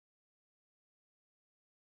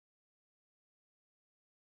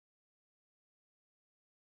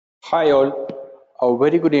Hi all, a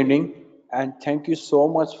very good evening and thank you so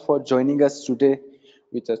much for joining us today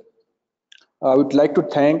with us. I would like to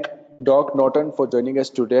thank Doc Norton for joining us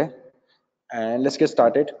today and let's get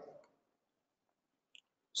started.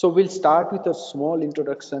 So we'll start with a small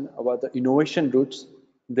introduction about the innovation roots,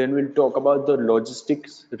 then we'll talk about the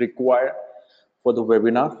logistics required for the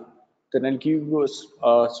webinar. Then I'll give you a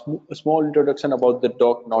small introduction about the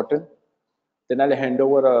Doc Norton. Then I'll hand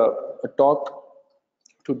over a talk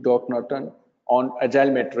to Doc Norton on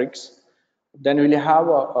Agile metrics. Then we'll have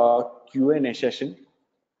a Q&A session.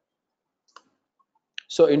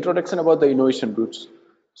 So introduction about the innovation roots.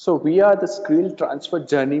 So we are the skill transfer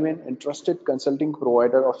journeyman and trusted consulting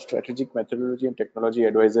provider of strategic methodology and technology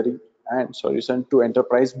advisory and solution to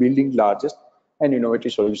enterprise building largest and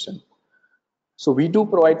innovative solution. So we do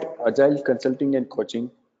provide agile consulting and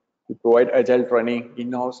coaching. We provide agile training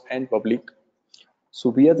in-house and public. So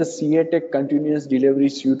we are the CA Tech continuous delivery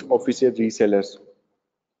suite official resellers.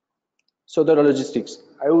 So the logistics,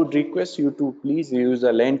 I would request you to please use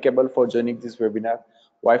a LAN cable for joining this webinar.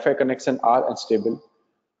 Wi-Fi connection are unstable.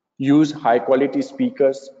 Use high quality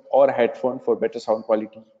speakers or headphone for better sound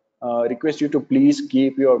quality. Request you to please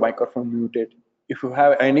keep your microphone muted. If you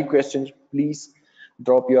have any questions, please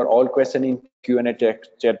drop your all question in Q&A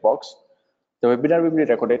chat box. The webinar will be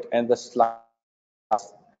recorded and the slide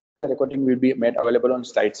recording will be made available on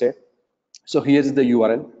SlideShare. So here is the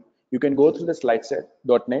URL. You can go through the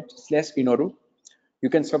slideshare.net/Inoru. You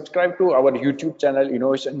can subscribe to our YouTube channel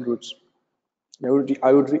Innovation Roots.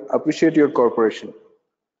 I would appreciate your cooperation.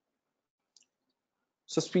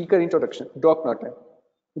 So speaker introduction, Doc Norton.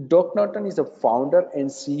 Doc Norton is a founder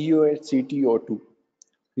and CEO at CTO2.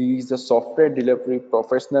 He is a software delivery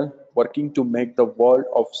professional working to make the world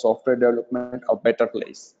of software development a better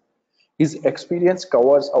place. His experience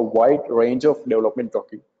covers a wide range of development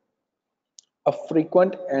topics. A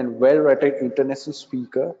frequent and well-rated international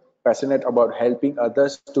speaker, passionate about helping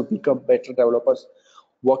others to become better developers,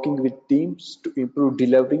 working with teams to improve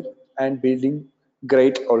delivery and building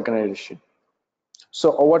great organization.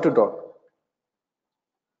 So over to Doc.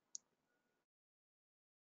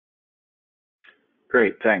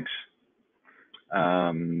 Great, thanks.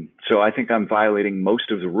 So I think I'm violating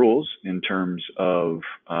most of the rules in terms of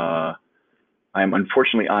I'm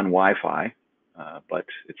unfortunately on Wi-Fi, but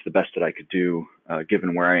it's the best that I could do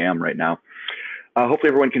given where I am right now. Hopefully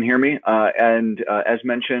everyone can hear me. And as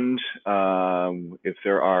mentioned, if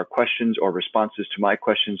there are questions or responses to my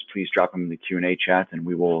questions, please drop them in the Q&A chat and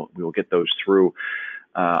we will get those through.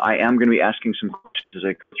 I am going to be asking some questions as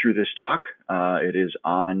I go through this talk. It is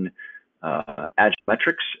on Agile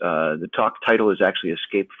metrics. The talk title is actually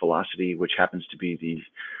Escape Velocity, which happens to be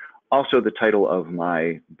also the title of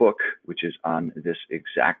my book, which is on this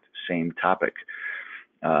exact same topic.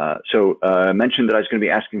 So I mentioned that I was going to be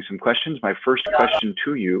asking some questions. My first question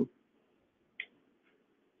to you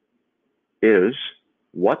is,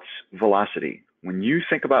 what's velocity? When you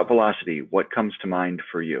think about velocity, what comes to mind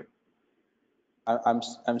for you?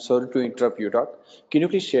 I'm sorry to interrupt you, Doc. Can you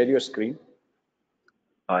please share your screen?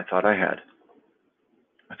 I thought I had.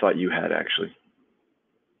 I thought you had, actually.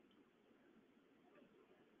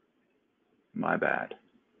 My bad.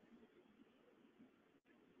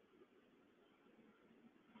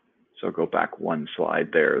 So go back one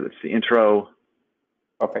slide there. That's the intro.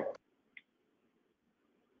 Perfect.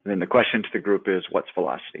 And then the question to the group is, what's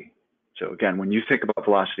velocity? So again, when you think about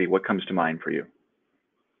velocity, what comes to mind for you?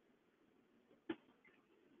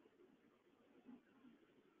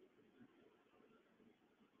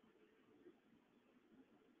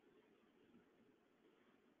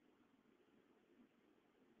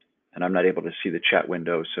 And I'm not able to see the chat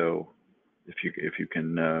window, so if you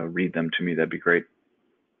can read them to me, that'd be great.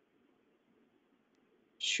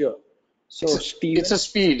 Sure. So it's a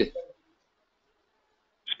speed.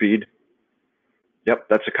 Speed. Yep,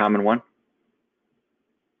 that's a common one.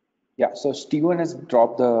 Yeah, so Steven has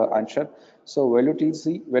dropped the answer. So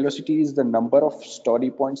velocity is the number of story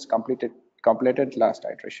points completed last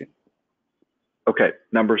iteration. Okay,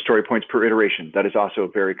 number of story points per iteration. That is also a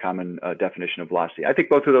very common definition of velocity. I think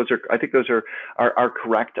both of those are. I think those are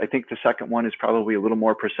correct. I think the second one is probably a little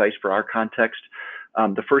more precise for our context.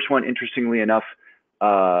 The first one, interestingly enough,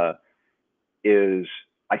 is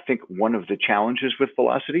I think one of the challenges with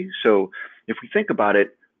velocity. So if we think about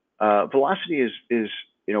it, velocity is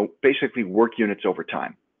basically work units over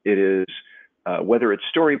time. It is whether it's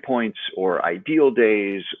story points or ideal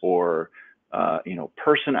days or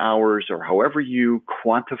person hours or however you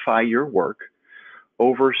quantify your work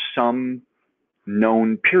over some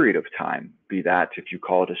known period of time, be that if you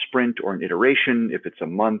call it a sprint or an iteration, if it's a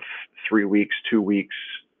month, 3 weeks, 2 weeks,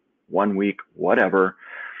 1 week, whatever.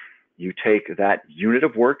 You take that unit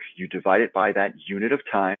of work, you divide it by that unit of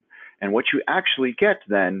time, and what you actually get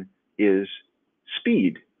then is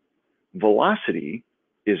speed. Velocity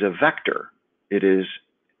is a vector. It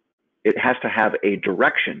has to have a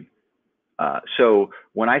direction. So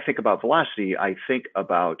when I think about velocity, I think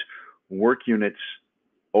about work units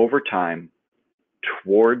over time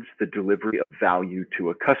towards the delivery of value to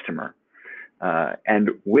a customer. And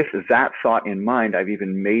with that thought in mind, I've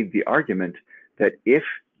even made the argument that if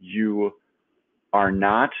you are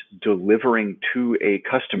not delivering to a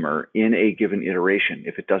customer in a given iteration,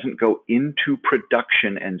 if it doesn't go into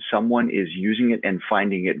production and someone is using it and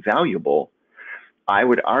finding it valuable, I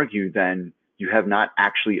would argue then you have not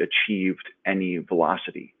actually achieved any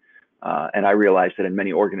velocity. And I realize that in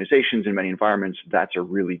many organizations, in many environments, that's a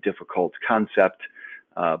really difficult concept.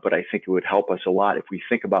 But I think it would help us a lot if we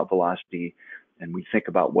think about velocity and we think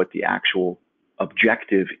about what the actual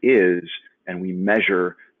objective is and we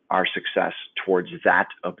measure our success towards that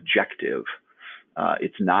objective.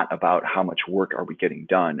 It's not about how much work are we getting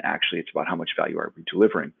done. Actually, it's about how much value are we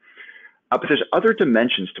delivering. But there's other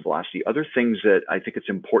dimensions to velocity, other things that I think it's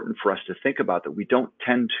important for us to think about that we don't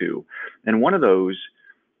tend to. And one of those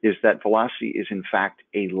is that velocity is in fact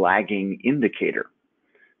a lagging indicator.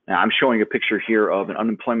 Now, I'm showing a picture here of an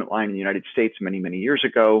unemployment line in the United States many, many years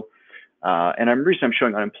ago. And the reason I'm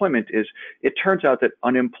showing unemployment is it turns out that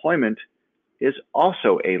unemployment is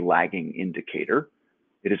also a lagging indicator.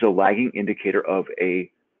 It is a lagging indicator of a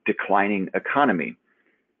declining economy.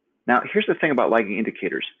 Now, here's the thing about lagging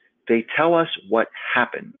indicators. They tell us what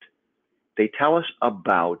happened. They tell us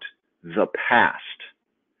about the past,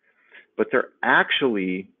 but they're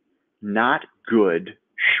actually not good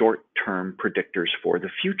short-term predictors for the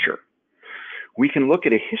future. We can look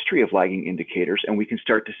at a history of lagging indicators and we can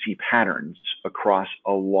start to see patterns across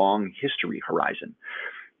a long history horizon.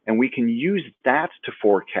 And we can use that to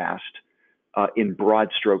forecast in broad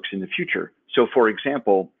strokes in the future. So for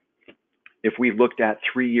example, if we looked at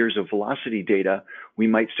 3 years of velocity data, we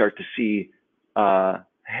might start to see,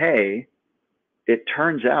 hey, it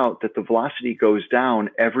turns out that the velocity goes down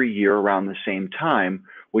every year around the same time,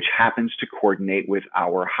 which happens to coordinate with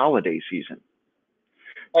our holiday season.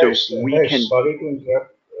 So we can. Sorry to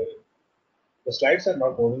interrupt. The slides are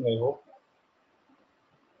not moving, I hope.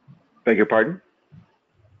 Beg your pardon?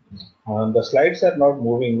 The slides are not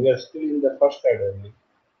moving. We are still in the first slide only.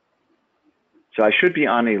 So I should be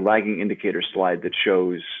on a lagging indicator slide that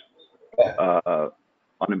shows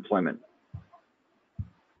unemployment.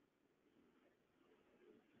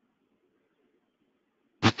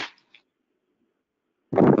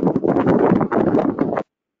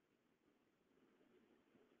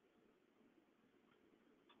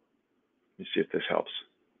 Let's see if this helps.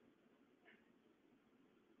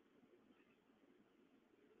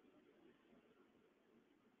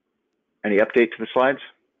 Any update to the slides?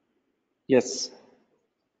 Yes.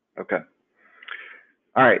 Okay.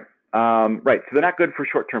 All right. Right. So they're not good for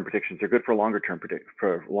short-term predictions. They're good for longer-term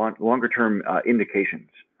longer-term indications,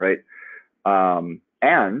 right?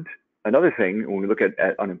 And another thing, when we look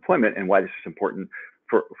at unemployment and why this is important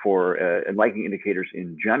for lagging indicators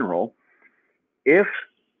in general, if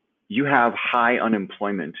you have high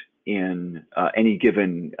unemployment in any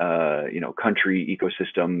given country,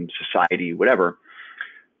 ecosystem, society, whatever,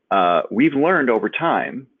 we've learned over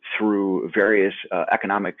time through various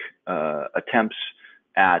economic attempts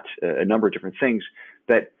at a number of different things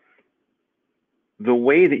that the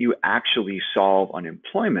way that you actually solve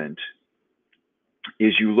unemployment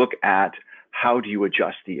is you look at how do you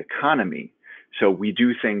adjust the economy. So we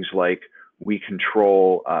do things like we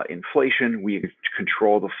control inflation, we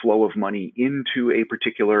control the flow of money into a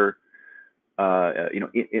particular,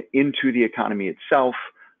 into the economy itself.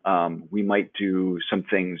 We might do some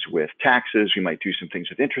things with taxes, we might do some things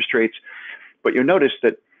with interest rates, but you'll notice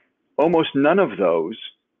that almost none of those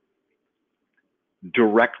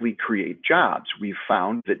directly create jobs. We've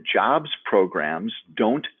found that jobs programs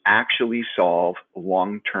don't actually solve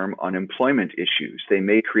long-term unemployment issues. They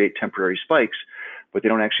may create temporary spikes, but they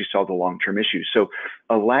don't actually solve the long-term issues. So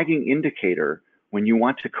a lagging indicator, when you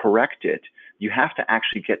want to correct it, you have to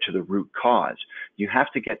actually get to the root cause. You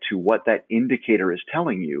have to get to what that indicator is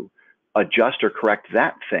telling you, adjust or correct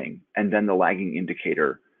that thing, and then the lagging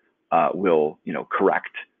indicator will,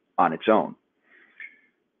 correct on its own.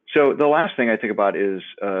 So the last thing I think about is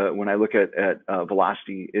when I look at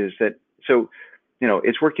velocity is that,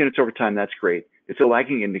 it's work units over time, that's great. It's a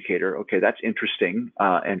lagging indicator. Okay, that's interesting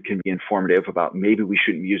and can be informative about maybe we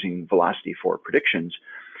shouldn't be using velocity for predictions.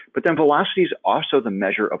 But then velocity is also the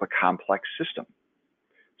measure of a complex system.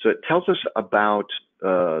 So it tells us about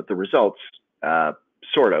the results,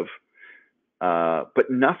 sort of, but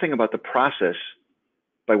nothing about the process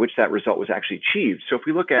by which that result was actually achieved. So if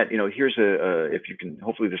we look at, here's if you can,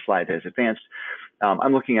 hopefully the slide has advanced.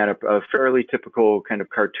 I'm looking at a fairly typical kind of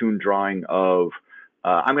cartoon drawing of,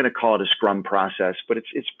 I'm going to call it a Scrum process, but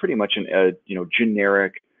it's pretty much a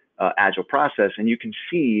generic Agile process. And you can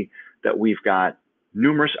see that we've got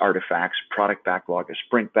numerous artifacts: product backlog, a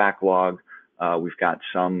sprint backlog. We've got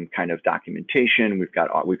some kind of documentation. We've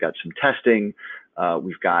got some testing.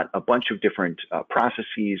 We've got a bunch of different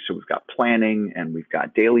processes. So we've got planning, and we've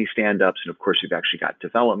got daily stand-ups, and of course we've actually got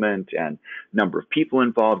development and number of people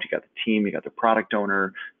involved. You got the team, you got the product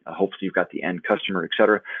owner, hopefully you've got the end customer, et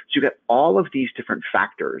cetera. So you've got all of these different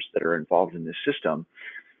factors that are involved in this system.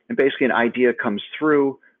 And basically an idea comes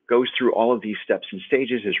through, goes through all of these steps and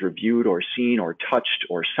stages, is reviewed or seen or touched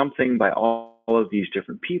or something by all of these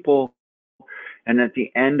different people. And at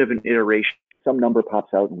the end of an iteration, some number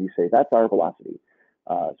pops out and we say, that's our velocity.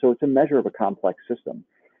 So it's a measure of a complex system,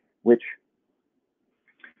 which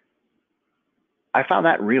I found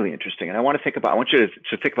that really interesting. And I want you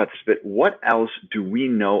to think about this a bit. What else do we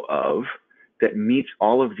know of that meets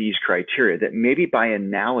all of these criteria that maybe by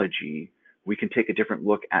analogy, we can take a different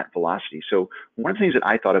look at velocity? So one of the things that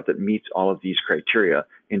I thought of that meets all of these criteria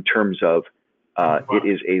in terms of it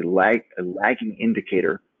is a lagging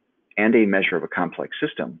indicator and a measure of a complex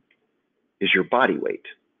system is your body weight.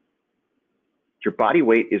 Your body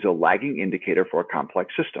weight is a lagging indicator for a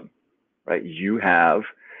complex system, right? You have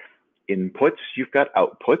inputs, you've got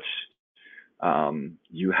outputs,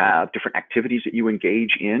 you have different activities that you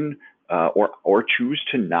engage in or choose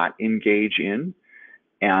to not engage in.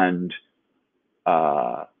 And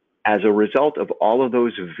as a result of all of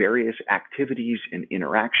those various activities and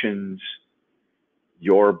interactions,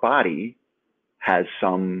 your body has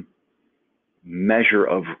some measure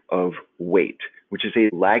of weight, which is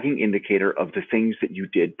a lagging indicator of the things that you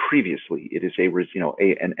did previously. It is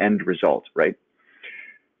an end result, right?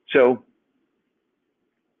 So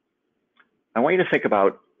I want you to think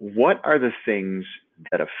about, what are the things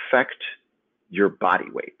that affect your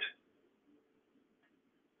body weight?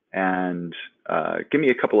 And give me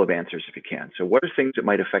a couple of answers if you can. So what are things that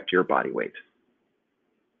might affect your body weight?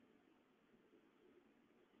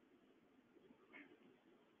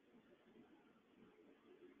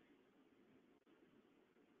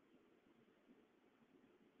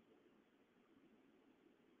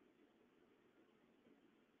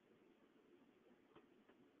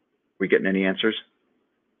 We getting any answers?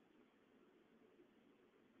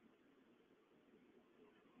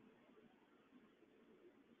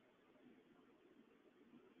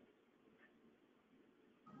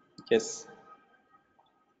 Yes.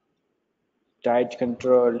 Diet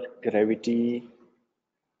control, gravity,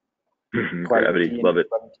 Gravity, love it.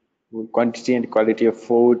 quantity and quality of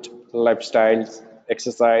food, lifestyles,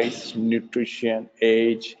 exercise, nutrition,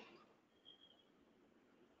 age.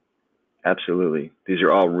 Absolutely. These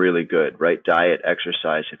are all really good, right? Diet,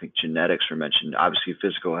 exercise, I think genetics were mentioned, obviously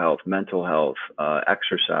physical health, mental health,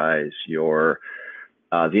 exercise, the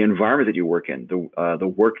environment that you work in,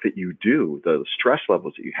 the work that you do, the stress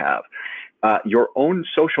levels that you have, your own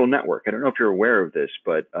social network. I don't know if you're aware of this,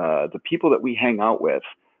 but the people that we hang out with,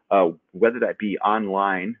 whether that be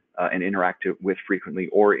online and interact with frequently,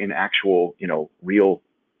 or in actual, real,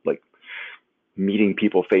 like meeting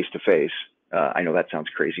people face to face. I know that sounds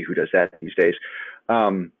crazy. Who does that these days?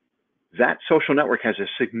 That social network has a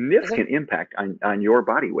significant impact on your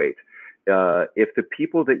body weight. If the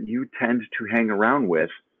people that you tend to hang around with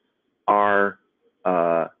are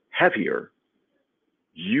heavier,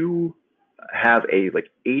 you have a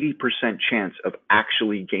 80% chance of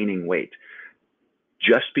actually gaining weight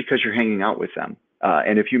just because you're hanging out with them.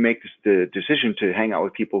 And if you make the decision to hang out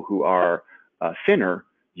with people who are thinner,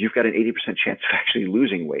 you've got an 80% chance of actually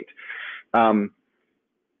losing weight. So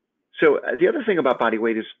the other thing about body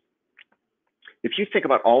weight is, if you think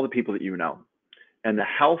about all the people that you know and the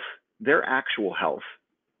health, their actual health,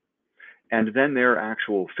 and then their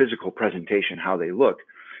actual physical presentation, how they look,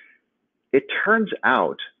 it turns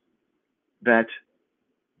out that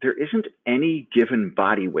there isn't any given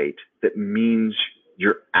body weight that means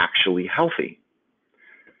you're actually healthy.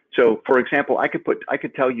 So for example, I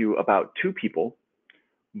could tell you about two people,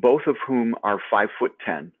 both of whom are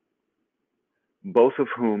 5'10", both of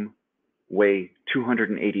whom weigh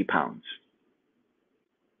 280 pounds.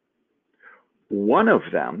 One of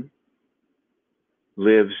them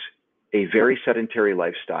lives a very sedentary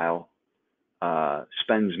lifestyle,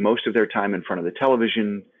 spends most of their time in front of the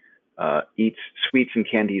television, eats sweets and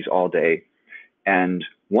candies all day, and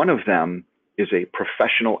one of them is a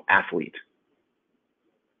professional athlete.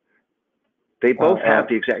 They both have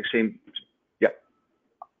the exact same. Yeah.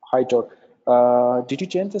 Hi, Todd. Did you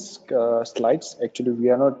change the slides? Actually, we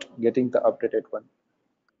are not getting the updated one.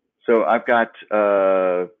 So I've got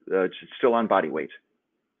it's still on body weight.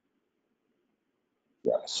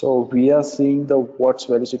 Yeah, so we are seeing the watts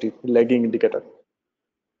velocity lagging indicator.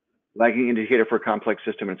 Lagging indicator for a complex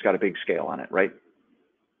system, and it's got a big scale on it, right?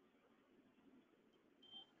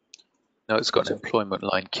 No, it's got an employment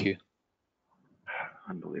line queue.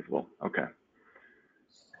 Unbelievable. Okay.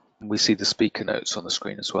 And we see the speaker notes on the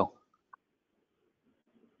screen as well.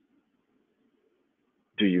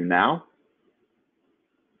 Do you now?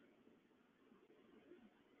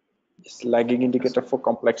 It's lagging indicator for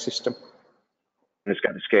complex system. And it's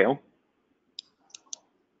got a scale.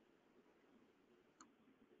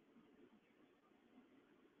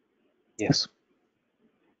 Yes.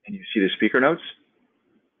 And you see the speaker notes?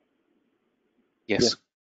 Yes.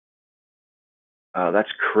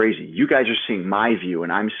 That's crazy. You guys are seeing my view,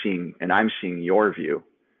 and I'm seeing your view.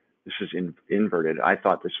 This is inverted. I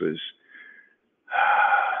thought this was.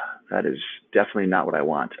 That is definitely not what I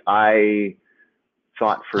want. I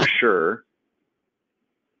thought for sure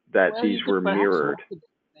that Well, these you could were perhaps mirrored. walk it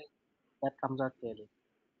that comes out clearly.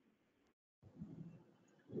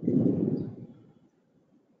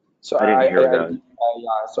 So I didn't hear that.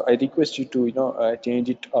 yeah, so I request you to change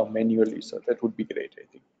it manually. So that would be great, I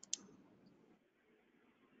think.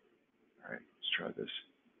 All right, let's try this.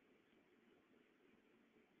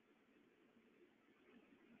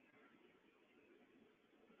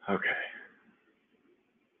 Okay.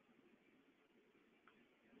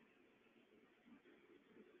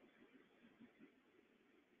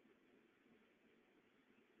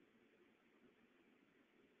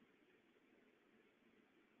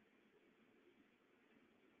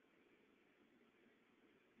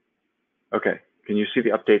 Okay. Can you see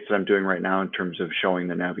the updates that I'm doing right now in terms of showing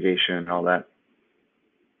the navigation and all that?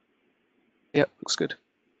 Yep, looks good.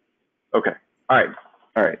 Okay. All right.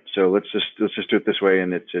 All right. So let's just do it this way,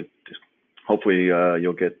 and hopefully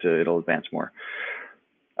you'll get it'll advance more.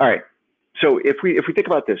 All right. So if we think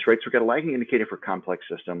about this, right? So we've got a lagging indicator for complex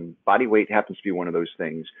system. Body weight happens to be one of those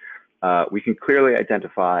things. We can clearly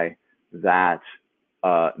identify that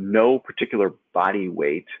no particular body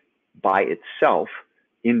weight by itself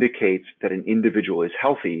indicates that an individual is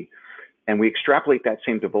healthy, and we extrapolate that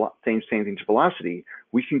same thing to velocity,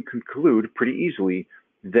 we can conclude pretty easily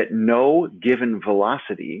that no given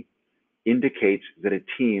velocity indicates that a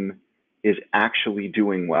team is actually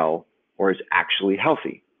doing well or is actually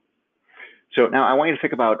healthy. So now I want you to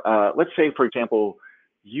think about, let's say, for example,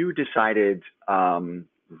 you decided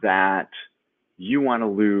that you want to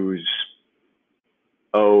lose,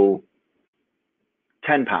 10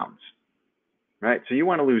 pounds, right? So you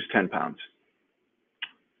want to lose 10 pounds.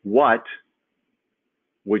 What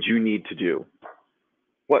would you need to do?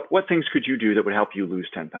 What things could you do that would help you lose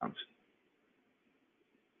 10 pounds?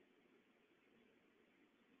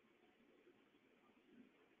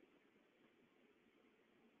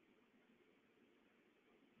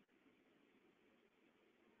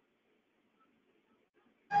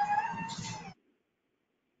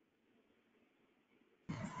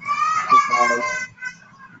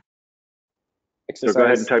 So go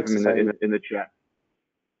ahead and type them in the chat.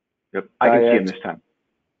 Yep, I can see them this time.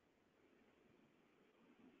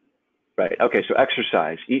 Right. Okay. So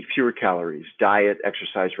exercise, eat fewer calories, diet,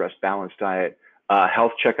 exercise, rest, balanced diet,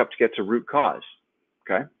 health checkup to get to root cause.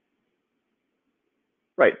 Okay.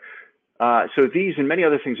 Right. So these and many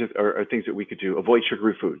other things are things that we could do. Avoid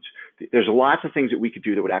sugary foods. There's lots of things that we could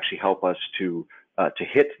do that would actually help us to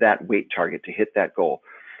hit that weight target, to hit that goal.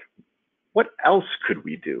 What else could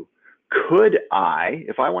we do? Could I,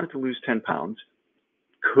 if I wanted to lose 10 pounds,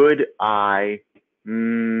 could I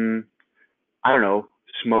don't know,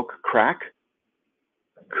 smoke crack?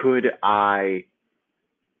 Could I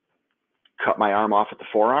cut my arm off at the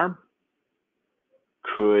forearm?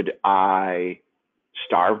 Could I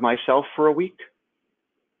starve myself for a week?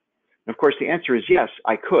 And of course, the answer is yes,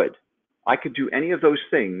 I could. I could do any of those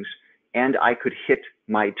things, and I could hit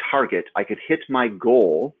my target. I could hit my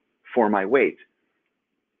goal for my weight,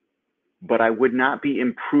 but I would not be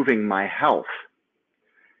improving my health.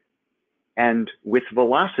 And with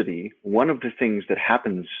velocity, one of the things that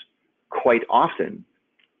happens quite often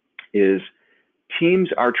is teams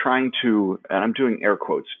are trying to, and I'm doing air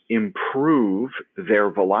quotes, improve their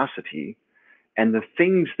velocity, and the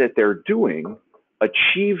things that they're doing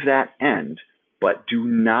achieve that end, but do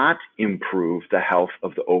not improve the health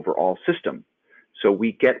of the overall system. So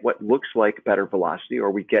we get what looks like better velocity,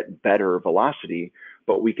 or we get better velocity,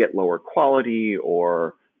 but we get lower quality,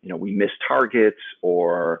 or we miss targets,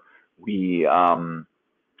 or we aren't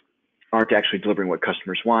actually delivering what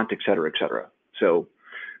customers want, et cetera, et cetera. So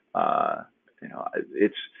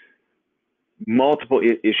it's multiple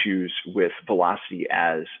issues with velocity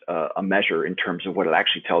as a measure in terms of what it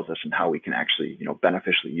actually tells us and how we can actually,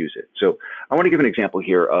 beneficially use it. So I want to give an example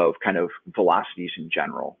here of kind of velocities in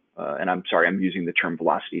general. And I'm sorry, I'm using the term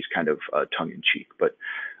velocities kind of tongue in cheek, but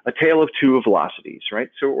a tale of two of velocities, right?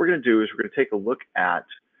 So what we're going to do is we're going to take a look at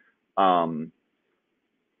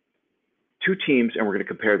two teams and we're going to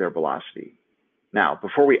compare their velocity. Now,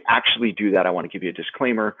 before we actually do that, I want to give you a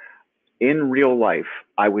disclaimer. In real life,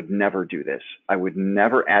 I would never do this. I would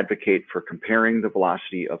never advocate for comparing the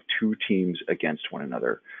velocity of two teams against one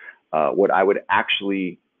another. What I would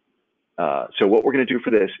actually, so what we're going to do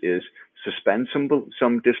for this is suspend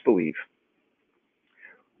some disbelief.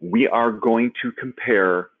 We are going to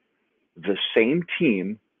compare the same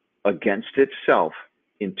team against itself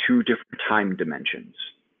in two different time dimensions,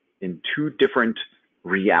 in two different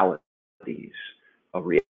realities,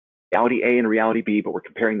 reality A and reality B, but we're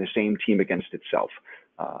comparing the same team against itself,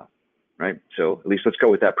 right? So at least let's go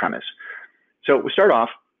with that premise. So we start off.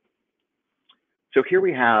 So here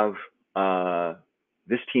we have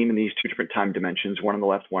this team in these two different time dimensions, one on the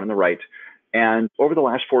left, one on the right. And over the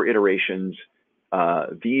last 4 iterations,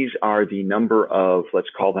 these are the number of, let's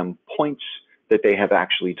call them points that they have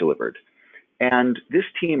actually delivered. And this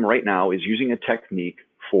team right now is using a technique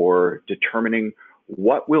for determining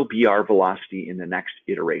what will be our velocity in the next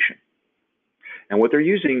iteration. And what they're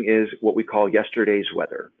using is what we call yesterday's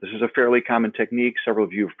weather. This is a fairly common technique. Several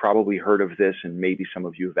of you have probably heard of this, and maybe some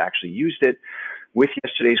of you have actually used it. With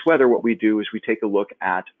yesterday's weather, what we do is we take a look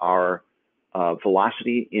at our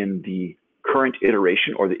velocity in the current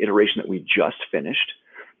iteration, or the iteration that we just finished,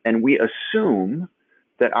 and we assume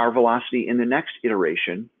that our velocity in the next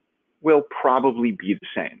iteration will probably be the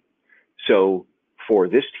same. So for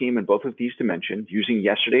this team in both of these dimensions, using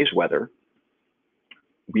yesterday's weather,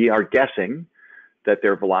 we are guessing that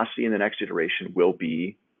their velocity in the next iteration will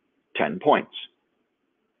be 10 points.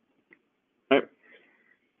 Right?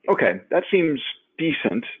 Okay, that seems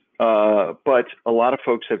decent, but a lot of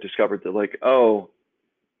folks have discovered that, like, oh,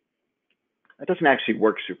 that doesn't actually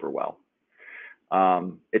work super well.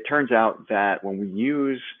 It turns out that when we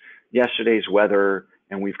use yesterday's weather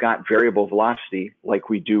and we've got variable velocity like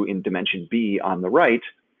we do in dimension B on the right,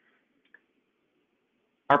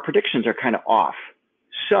 our predictions are kind of off.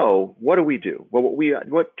 So what do we do? Well,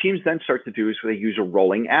 what teams then start to do is they use a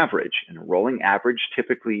rolling average. And a rolling average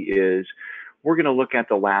typically is, we're going to look at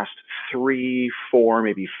the last 3, 4,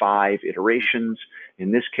 maybe 5 iterations.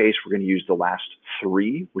 In this case, we're going to use the last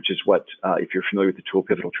 3, which is what, if you're familiar with the tool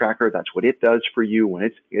pivotal tracker, that's what it does for you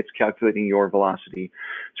when it's calculating your velocity.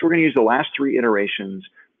 So we're going to use the last 3 iterations,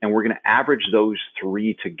 and we're going to average those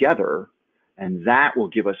 3 together, and that will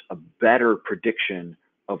give us a better prediction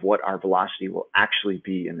of what our velocity will actually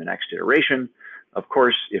be in the next iteration. Of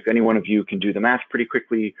course, if any one of you can do the math pretty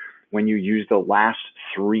quickly, when you use the last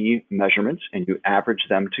 3 measurements and you average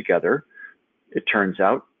them together, it turns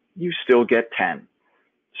out you still get 10.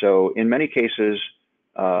 So in many cases,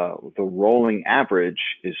 the rolling average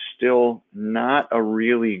is still not a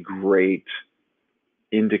really great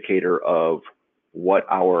indicator of what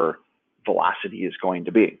our velocity is going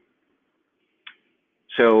to be.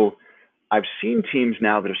 So I've seen teams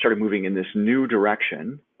now that have started moving in this new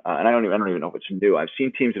direction, and I don't even know if it's new. I've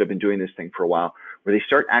seen teams that have been doing this thing for a while, where they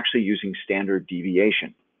start actually using standard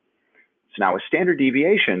deviation. So now with standard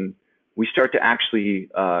deviation, we start to actually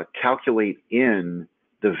calculate in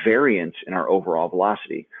the variance in our overall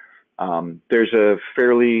velocity. There's a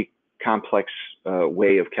fairly complex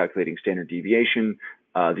way of calculating standard deviation.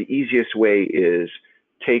 The easiest way is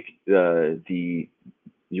take your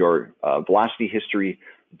velocity history,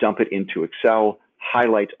 dump it into Excel,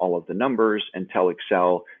 highlight all of the numbers, and tell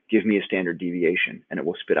Excel, give me a standard deviation, and it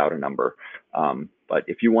will spit out a number. But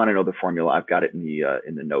if you want to know the formula, I've got it in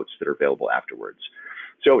the notes that are available afterwards.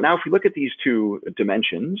 So now if we look at these two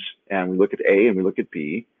dimensions, and we look at A and we look at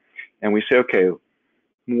B, and we say, okay,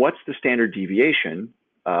 what's the standard deviation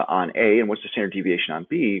on A and what's the standard deviation on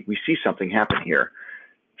B, we see something happen here.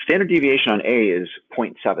 Standard deviation on A is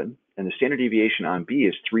 0.7, and the standard deviation on B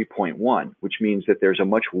is 3.1, which means that there's a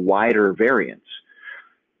much wider variance.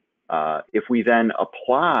 If we then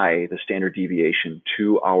apply the standard deviation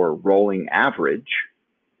to our rolling average,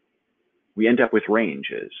 we end up with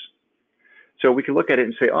ranges. So we can look at it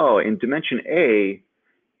and say, oh, in dimension A,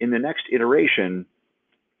 in the next iteration,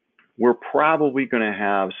 we're probably going to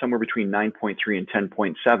have somewhere between 9.3 and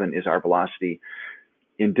 10.7 is our velocity.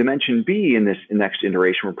 In dimension B, in this next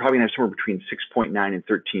iteration, we're probably going to have somewhere between 6.9 and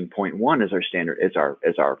 13.1 as our standard, as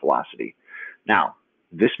our velocity. Now,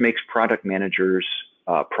 this makes product managers,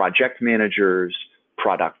 project managers,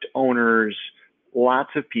 product owners,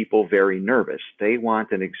 lots of people very nervous. They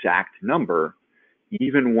want an exact number,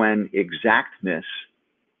 even when exactness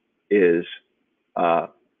is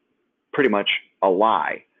pretty much a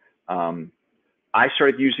lie. I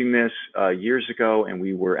started using this years ago, and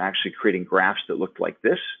we were actually creating graphs that looked like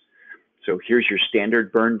this. So here's your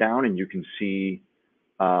standard burn down, and you can see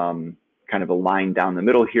kind of a line down the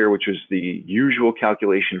middle here, which was the usual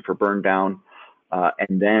calculation for burn down.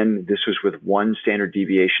 And then this was with one standard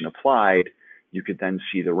deviation applied. You could then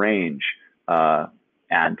see the range.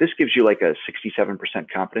 And this gives you like a 67%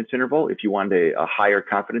 confidence interval. If you wanted a higher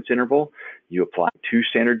confidence interval, you apply 2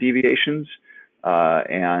 standard deviations.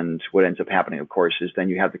 And what ends up happening, of course, is then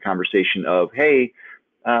you have the conversation of, hey,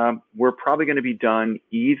 we're probably going to be done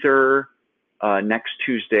either next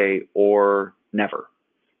Tuesday or never.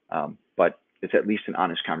 But it's at least an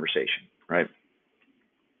honest conversation, right?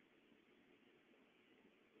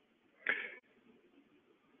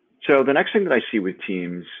 So the next thing that I see with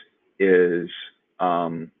teams is,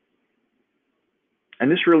 and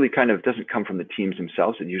this really kind of doesn't come from the teams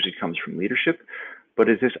themselves, it usually comes from leadership, but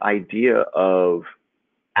is this idea of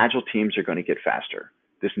agile teams are going to get faster,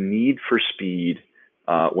 this need for speed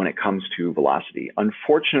when it comes to velocity.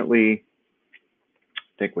 Unfortunately,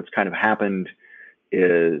 I think what's kind of happened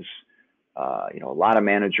is a lot of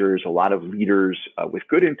managers, a lot of leaders with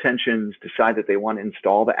good intentions decide that they want to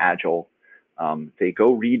install the Agile. They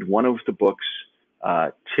go read one of the books,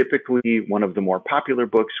 typically one of the more popular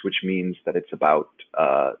books, which means that it's about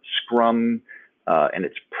Scrum, and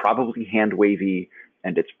it's probably hand wavy,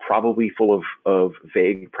 and it's probably full of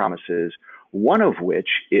vague promises, one of which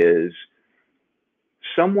is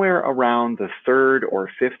somewhere around the 3rd or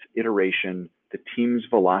 5th iteration, the team's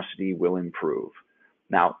velocity will improve.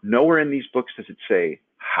 Now, nowhere in these books does it say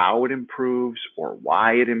how it improves or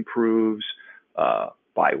why it improves,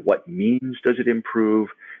 by what means does it improve.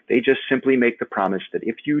 They just simply make the promise that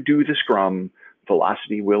if you do the Scrum,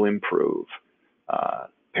 velocity will improve.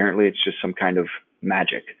 Apparently, it's just some kind of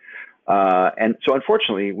magic. And so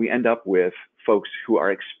unfortunately, we end up with folks who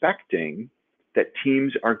are expecting that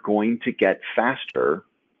teams are going to get faster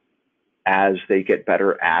as they get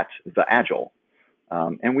better at the Agile.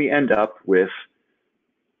 And we end up with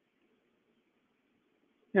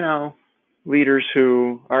leaders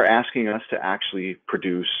who are asking us to actually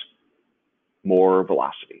produce more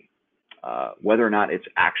velocity, whether or not it's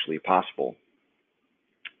actually possible.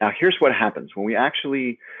 Now, here's what happens when we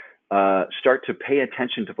actually start to pay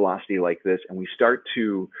attention to velocity like this, and we start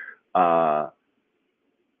to talk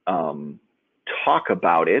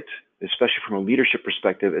about it, especially from a leadership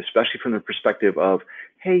perspective, especially from the perspective of,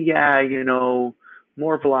 hey, yeah,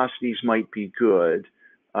 more velocities might be good.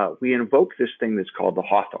 We invoke this thing that's called the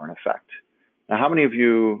Hawthorne effect. Now, how many of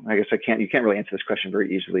you, I guess you can't really answer this question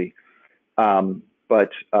very easily, but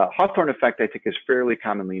Hawthorne effect, I think, is fairly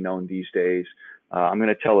commonly known these days. I'm going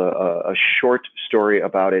to tell a short story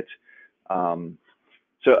about it.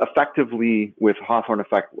 So effectively, with Hawthorne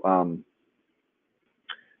effect,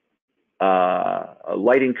 a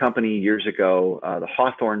lighting company years ago, the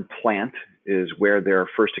Hawthorne plant is where their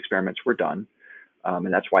first experiments were done,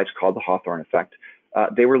 and that's why it's called the Hawthorne effect.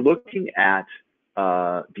 They were looking at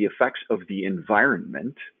the effects of the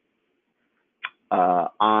environment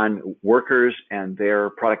on workers and their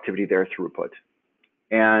productivity, their throughput.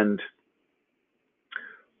 And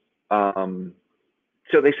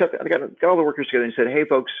so they got all the workers together and said, hey,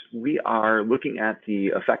 folks, we are looking at the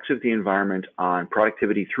effects of the environment on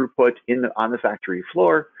productivity, throughput on the factory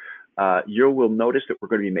floor. You will notice that we're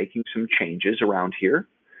going to be making some changes around here.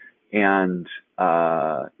 And,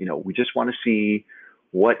 we just want to see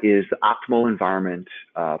what is the optimal environment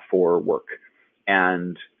for work.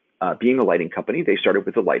 And being a lighting company, they started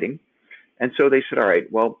with the lighting. And so they said, all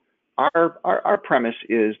right, well, our premise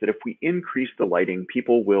is that if we increase the lighting,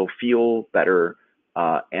 people will feel better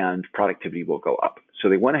and productivity will go up. So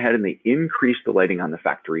they went ahead and they increased the lighting on the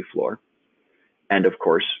factory floor. And of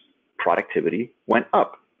course, productivity went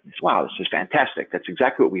up. Wow, this is fantastic. That's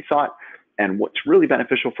exactly what we thought. And what's really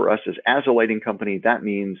beneficial for us is, as a lighting company, that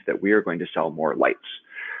means that we are going to sell more lights.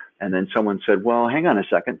 And then someone said, well, hang on a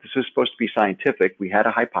second. This is supposed to be scientific. We had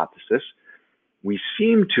a hypothesis. We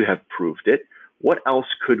seem to have proved it. What else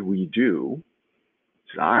could we do?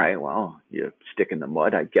 So, all right, well, you stick in the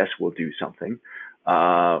mud. I guess we'll do something.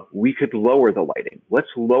 We could lower the lighting. Let's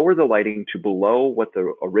lower the lighting to below what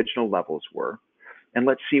the original levels were, and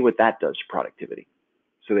let's see what that does to productivity.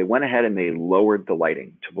 So they went ahead and they lowered the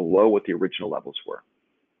lighting to below what the original levels were.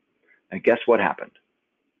 And guess what happened?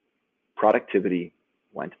 Productivity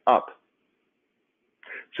went up.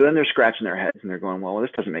 So then they're scratching their heads and they're going, well,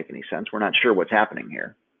 this doesn't make any sense. We're not sure what's happening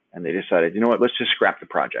here. And they decided, you know what, let's just scrap the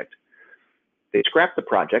project. They scrapped the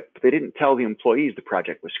project, but they didn't tell the employees the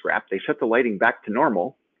project was scrapped. They set the lighting back to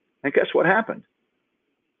normal, and guess what happened?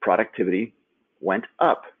 Productivity went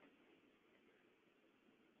up.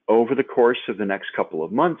 Over the course of the next couple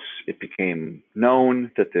of months, it became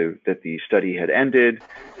known that the study had ended,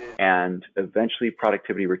 and eventually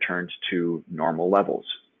productivity returned to normal levels.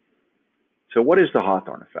 So what is the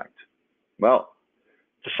Hawthorne effect? Well,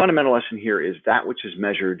 the fundamental lesson here is that which is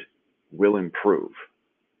measured will improve.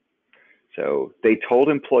 So they told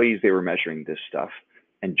employees they were measuring this stuff,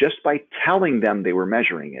 and just by telling them they were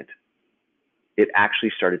measuring it, it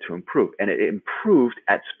actually started to improve. And it improved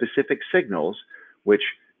at specific signals, which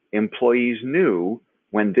employees knew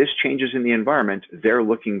when this changes in the environment, they're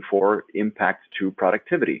looking for impact to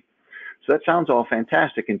productivity. So that sounds all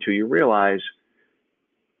fantastic until you realize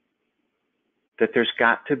that there's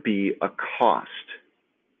got to be a cost.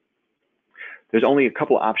 There's only a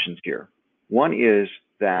couple of options here. One is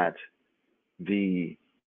that the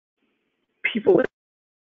people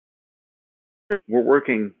were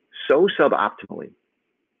working so suboptimally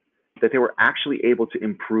that they were actually able to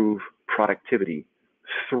improve productivity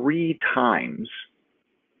 3 times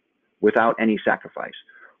without any sacrifice.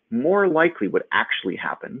 More likely what actually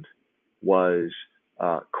happened was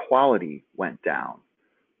quality went down,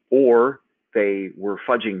 or they were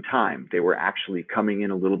fudging time. They were actually coming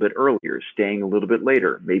in a little bit earlier, staying a little bit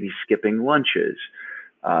later, maybe skipping lunches.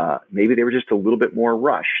 Maybe they were just a little bit more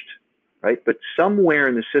rushed, right? But somewhere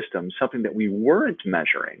in the system, something that we weren't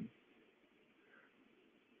measuring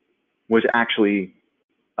was actually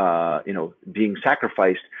being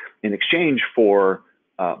sacrificed in exchange for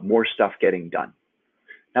more stuff getting done.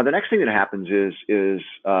 Now, the next thing that happens is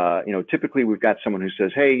typically we've got someone who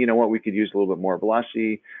says, hey, you know what, we could use a little bit more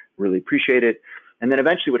velocity, really appreciate it. And then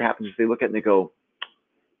eventually what happens is they look at it and they go,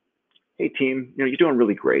 hey, team, you're doing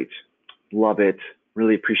really great. Love it.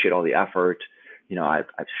 Really appreciate all the effort. I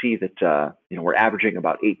see that, we're averaging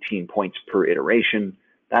about 18 points per iteration.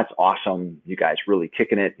 That's awesome. You guys really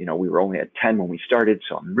kicking it. We were only at 10 when we started,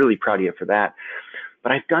 so I'm really proud of you for that.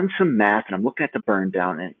 But I've done some math and I'm looking at the burn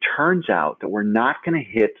down, and it turns out that we're not going to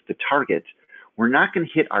hit the target. We're not going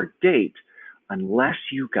to hit our date unless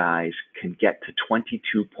you guys can get to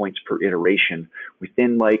 22 points per iteration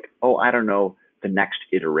within the next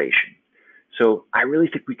iteration. So I really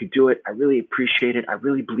think we could do it. I really appreciate it. I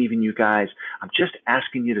really believe in you guys. I'm just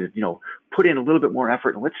asking you to, put in a little bit more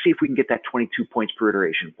effort, and let's see if we can get that 22 points per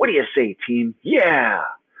iteration. What do you say, team? Yeah.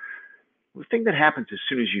 The thing that happens as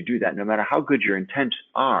soon as you do that, no matter how good your intents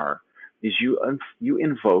are, is you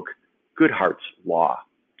invoke Goodhart's law.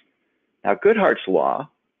 Now, Goodhart's law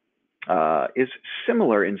is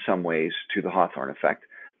similar in some ways to the Hawthorne effect,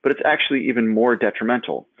 but it's actually even more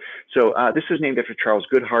detrimental. So this is named after Charles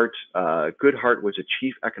Goodhart. Goodhart was a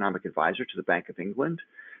chief economic advisor to the Bank of England.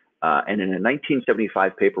 And in a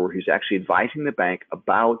 1975 paper where he was actually advising the bank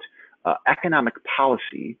about economic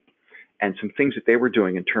policy and some things that they were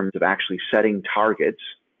doing in terms of actually setting targets,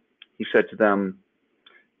 he said to them,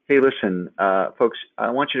 hey, listen, folks,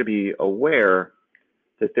 I want you to be aware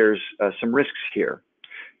that there's some risks here.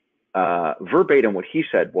 Verbatim, what he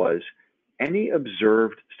said was, any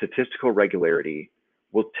observed statistical regularity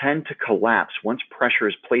will tend to collapse once pressure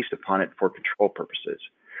is placed upon it for control purposes.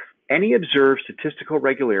 Any observed statistical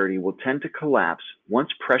regularity will tend to collapse once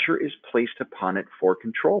pressure is placed upon it for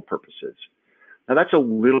control purposes. Now, that's a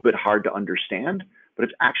little bit hard to understand, but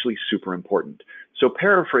it's actually super important. So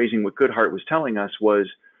paraphrasing what Goodhart was telling us was,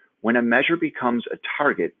 when a measure becomes a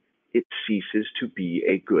target, it ceases to be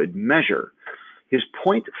a good measure. His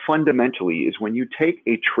point fundamentally is when you take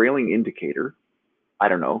a trailing indicator, I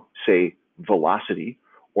don't know, say velocity,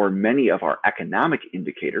 or many of our economic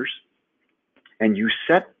indicators, and you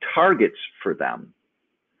set targets for them,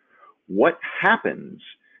 what happens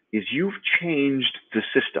is you've changed the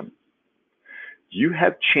system. You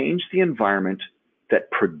have changed the environment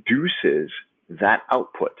that produces that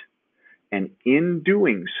output. And in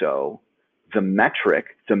doing so, the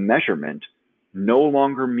metric, the measurement, no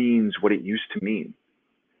longer means what it used to mean.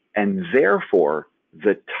 And therefore,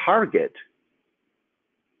 the target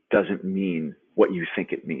doesn't mean what you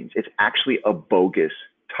think it means. It's actually a bogus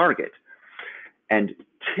target. And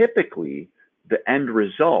typically, the end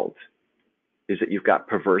result is that you've got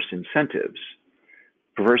perverse incentives.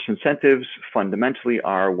 Perverse incentives fundamentally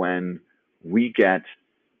are when we get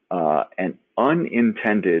an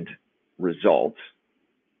unintended result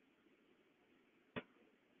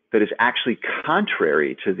that is actually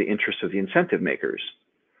contrary to the interests of the incentive makers.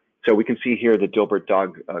 So we can see here the Dilbert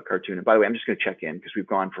dog cartoon. And by the way, I'm just going to check in because we've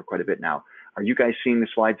gone for quite a bit now. Are you guys seeing the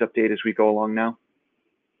slides update as we go along now?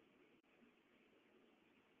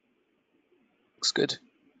 Looks good.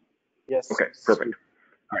 Yes. Okay, perfect.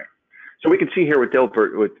 All right. So we can see here with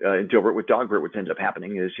Dilbert, with Dogbert, what's ended up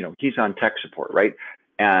happening is, he's on tech support, right?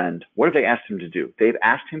 And what have they asked him to do? They've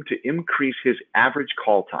asked him to increase his average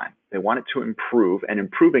call time. They want it to improve, and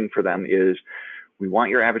improving for them is, we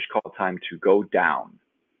want your average call time to go down.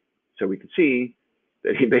 So we can see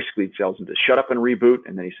that he basically tells him to shut up and reboot,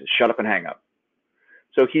 and then he says, shut up and hang up.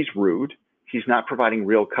 So he's rude. He's not providing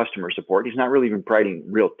real customer support. He's not really even providing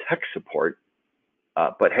real tech support.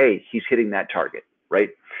 But hey, he's hitting that target, right?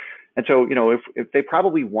 And so, if they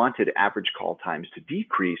probably wanted average call times to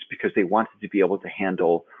decrease because they wanted to be able to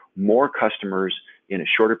handle more customers in a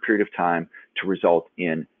shorter period of time to result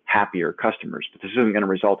in happier customers. But this isn't going to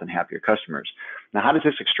result in happier customers. Now, how does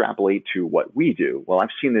this extrapolate to what we do? Well, I've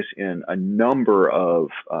seen this in a number of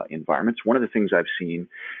environments. One of the things I've seen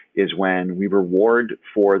is when we reward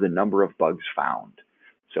for the number of bugs found.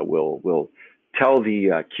 So we'll tell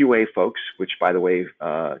the QA folks, which, by the way,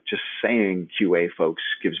 just saying QA folks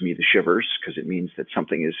gives me the shivers because it means that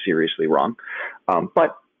something is seriously wrong.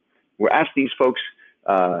 But we'll ask these folks,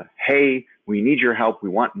 hey, we need your help. We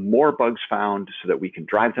want more bugs found so that we can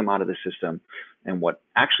drive them out of the system. And what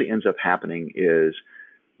actually ends up happening is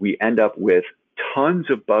we end up with tons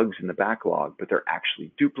of bugs in the backlog, but they're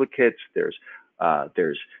actually duplicates. There's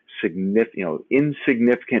significant,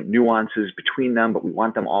 insignificant nuances between them, but we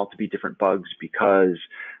want them all to be different bugs because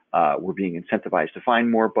we're being incentivized to find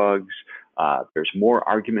more bugs. There's more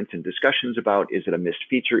arguments and discussions about, is it a missed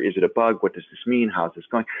feature? Is it a bug? What does this mean? How is this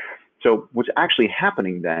going? So what's actually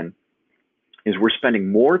happening then is we're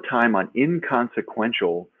spending more time on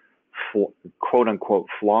inconsequential, quote unquote,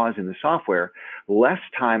 flaws in the software, less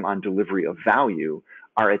time on delivery of value.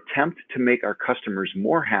 Our attempt to make our customers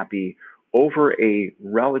more happy over a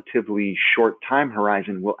relatively short time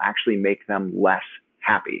horizon will actually make them less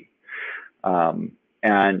happy. And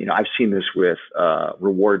I've seen this with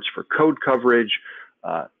rewards for code coverage,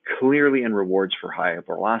 clearly in rewards for high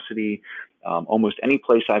velocity. Almost any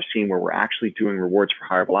place I've seen where we're actually doing rewards for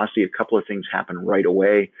higher velocity, a couple of things happen right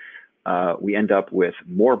away. We end up with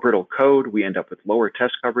more brittle code, we end up with lower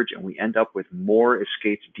test coverage, and we end up with more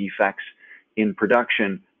escaped defects in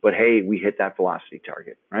production. But hey, we hit that velocity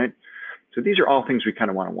target, right? So these are all things we kind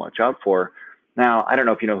of want to watch out for. Now, I don't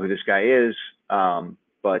know if you know who this guy is,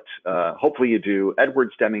 but hopefully you do. Edward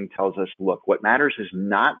Deming tells us, look, what matters is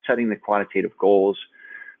not setting the quantitative goals,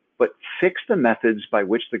 but fix the methods by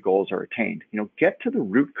which the goals are attained. Get to the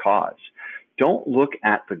root cause. Don't look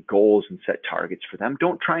at the goals and set targets for them.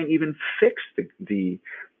 Don't try and even fix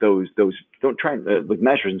those. Don't try and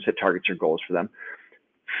measure and set targets or goals for them.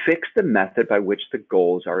 Fix the method by which the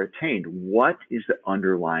goals are attained. What is the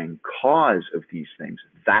underlying cause of these things?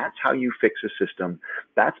 That's how you fix a system.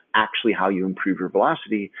 That's actually how you improve your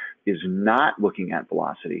velocity, is not looking at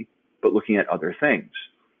velocity, but looking at other things.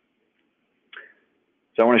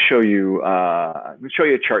 So I want to show you, I'm going to show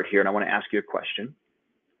you a chart here, and I want to ask you a question.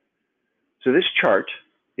 So this chart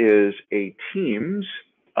is a team's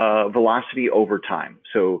velocity over time.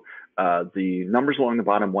 So the numbers along the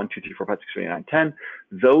bottom, 1, 2, 3, 4, 5, 6, 7, 8, 9, 10,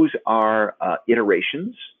 those are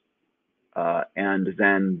iterations. And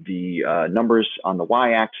then the numbers on the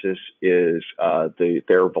y-axis is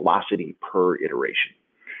their velocity per iteration.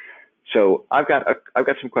 So I've got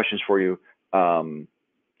some questions for you.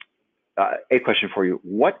 A question for you: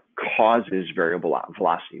 what causes variable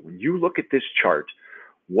velocity? When you look at this chart,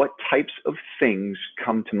 what types of things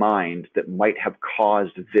come to mind that might have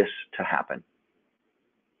caused this to happen?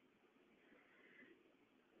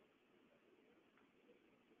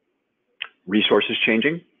 Resources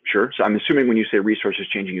changing, sure. So I'm assuming when you say resources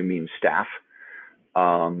changing, you mean staff.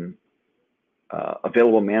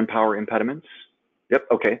 Available manpower impediments. Yep,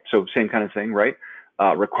 okay, so same kind of thing, right?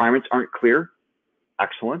 Requirements aren't clear.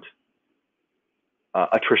 Excellent.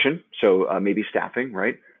 Attrition, so maybe staffing,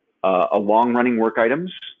 right? A long-running work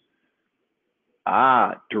items.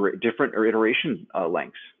 Different or iteration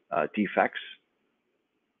lengths, defects.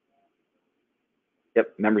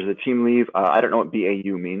 Yep, members of the team leave. I don't know what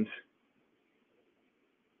BAU means.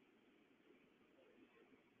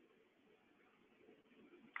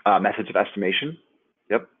 Methods of estimation.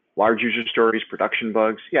 Yep, large user stories, production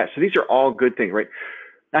bugs. Yeah, so these are all good things, right?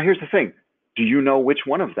 Now here's the thing. Do you know which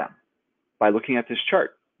one of them by looking at this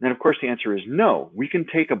chart? And of course the answer is no. We can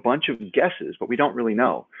take a bunch of guesses, but we don't really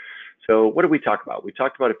know. So what did we talk about? We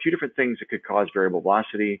talked about a few different things that could cause variable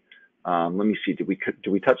velocity. Let me see, did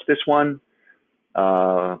we touch this one?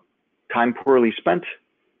 Time poorly spent?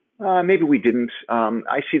 Maybe we didn't.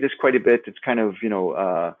 I see this quite a bit. It's kind of,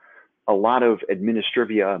 a lot of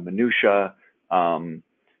administrivia, minutia.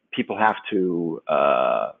 people have to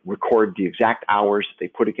record the exact hours that they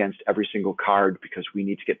put against every single card because we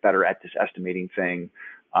need to get better at this estimating thing.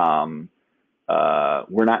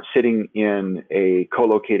 We're not sitting in a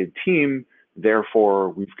co-located team, therefore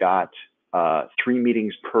we've got 3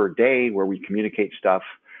 meetings per day where we communicate stuff.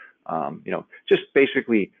 Just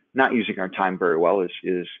basically not using our time very well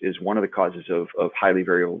is one of the causes of highly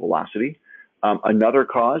variable velocity. Another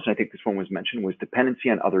cause, and I think this one was mentioned, was dependency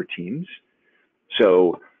on other teams.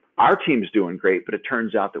 So our team's doing great, but it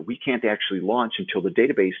turns out that we can't actually launch until the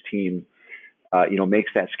database team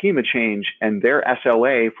makes that schema change, and their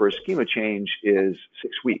SLA for a schema change is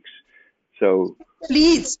 6 weeks. So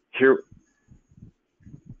please, here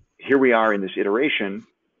we are in this iteration,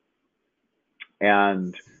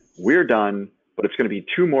 and we're done, but it's going to be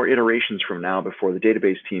 2 more iterations from now before the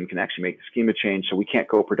database team can actually make the schema change, so we can't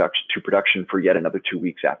go to production for yet another 2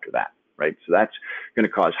 weeks after that, right? So that's going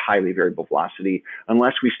to cause highly variable velocity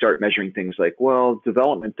unless we start measuring things like, well,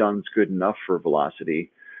 development done's good enough for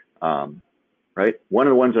velocity, right? One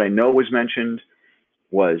of the ones that I know was mentioned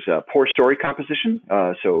was poor story composition.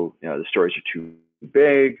 So the stories are too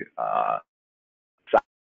big,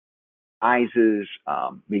 sizes,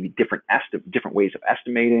 maybe different ways of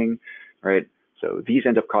estimating, right? So these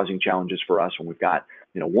end up causing challenges for us when we've got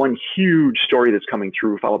one huge story that's coming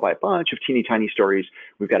through followed by a bunch of teeny tiny stories.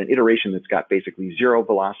 We've got an iteration that's got basically 0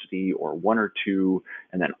 velocity or 1 or 2,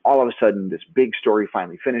 and then all of a sudden this big story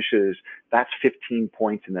finally finishes. That's 15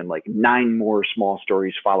 points, and then like 9 more small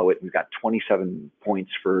stories follow it. We've got 27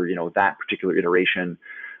 points for that particular iteration,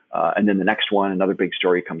 and then the next one, another big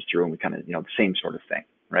story comes through, and we kind of the same sort of thing,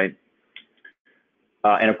 right?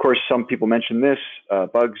 And of course, some people mention this,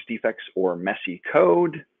 bugs, defects, or messy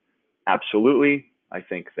code. Absolutely. I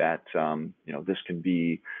think that this can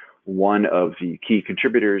be one of the key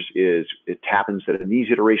contributors. Is it happens that in these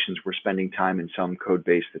iterations, we're spending time in some code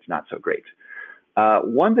base that's not so great.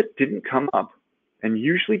 One that didn't come up, and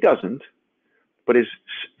usually doesn't, but is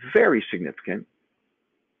very significant,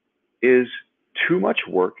 is too much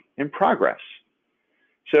work in progress.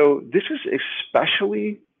 So this is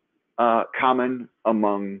especially common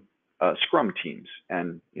among Scrum teams,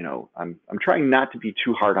 and I'm trying not to be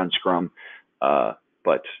too hard on Scrum,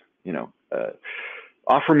 but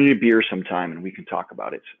offer me a beer sometime and we can talk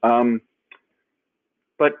about it.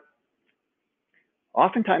 But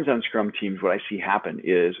oftentimes on Scrum teams, what I see happen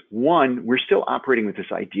is, one, we're still operating with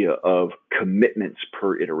this idea of commitments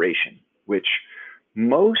per iteration, which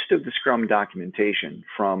most of the Scrum documentation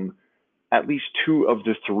from at least 2 of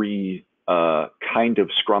the 3 kind of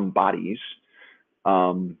Scrum bodies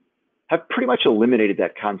have pretty much eliminated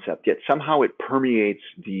that concept, yet somehow it permeates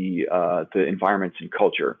the environments and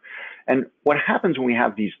culture. And what happens when we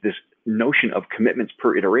have this notion of commitments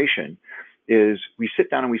per iteration is we sit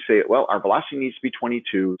down and we say, well, our velocity needs to be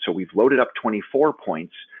 22, so we've loaded up 24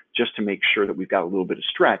 points just to make sure that we've got a little bit of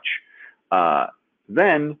stretch.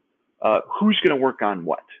 Then who's going to work on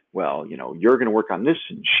what? Well, you're going to work on this,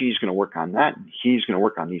 and she's going to work on that, and he's going to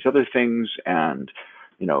work on these other things, and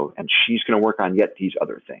and she's going to work on yet these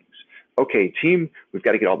other things. Okay, team, we've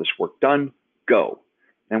got to get all this work done. Go.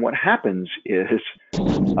 And what happens is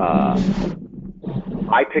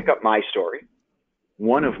I pick up my story,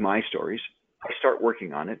 one of my stories. I start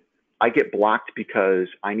working on it. I get blocked because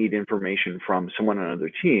I need information from someone on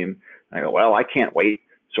another team. I go, well, I can't wait.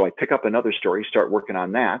 So I pick up another story, start working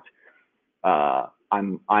on that.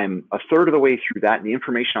 I'm a third of the way through that, and the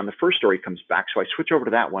information on the first story comes back. So I switch over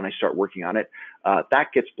to that one. I start working on it.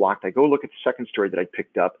 That gets blocked. I go look at the second story that I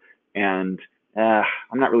picked up, and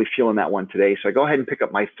I'm not really feeling that one today. So I go ahead and pick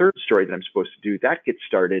up my third story that I'm supposed to do. That gets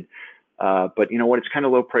started. But you know what? It's kind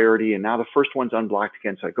of low priority, and now the first one's unblocked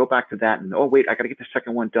again. So I go back to that, and oh wait, I got to get the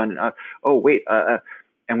second one done. And oh wait,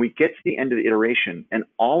 and we get to the end of the iteration, and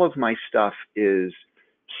all of my stuff is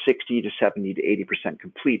 60 to 70 to 80%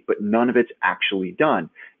 complete, but none of it's actually done.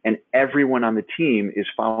 And everyone on the team is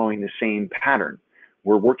following the same pattern.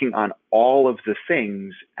 We're working on all of the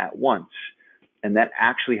things at once, and that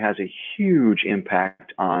actually has a huge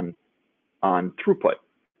impact on throughput.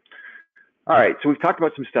 All right, so we've talked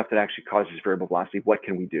about some stuff that actually causes variable velocity. What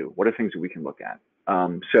can we do? What are things that we can look at?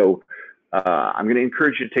 I'm going to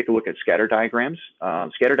encourage you to take a look at scatter diagrams.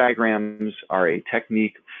 Scatter diagrams are a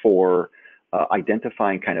technique for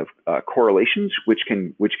identifying kind of correlations, which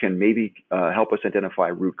can maybe help us identify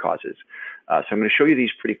root causes. So I'm going to show you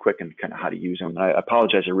these pretty quick and kind of how to use them. I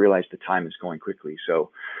apologize, I realize the time is going quickly. So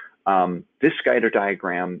this scatter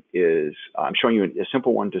diagram is, I'm showing you a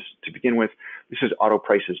simple one to begin with. This is auto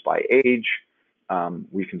prices by age.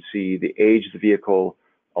 We can see the age of the vehicle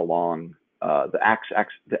along the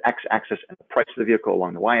x-axis and the price of the vehicle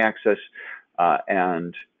along the y-axis.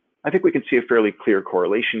 And I think we can see a fairly clear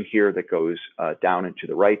correlation here that goes down and to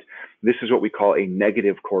the right. This is what we call a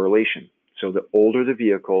negative correlation. So the older the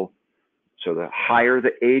vehicle, so the higher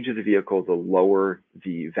the age of the vehicle, the lower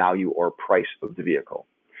the value or price of the vehicle.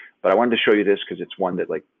 But I wanted to show you this because it's one that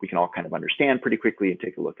like we can all kind of understand pretty quickly and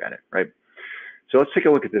take a look at it, right? So let's take a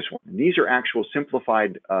look at this one. And these are actual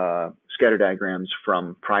simplified scatter diagrams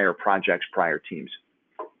from prior projects, prior teams.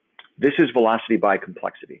 This is velocity by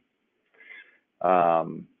complexity.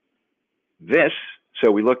 So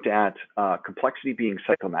we looked at complexity being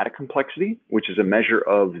cyclomatic complexity, which is a measure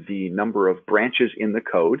of the number of branches in the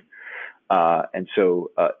code. And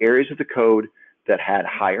so areas of the code that had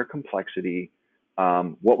higher complexity,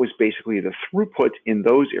 what was basically the throughput in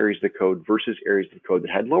those areas of the code versus areas of the code that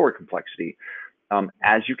had lower complexity.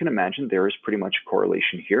 As you can imagine, there is pretty much a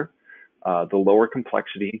correlation here. The lower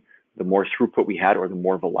complexity, the more throughput we had or the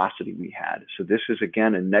more velocity we had. So this is,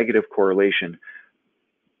 again, a negative correlation.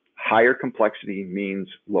 Higher complexity means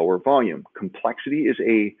lower volume. Complexity is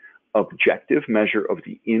a objective measure of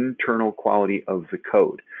the internal quality of the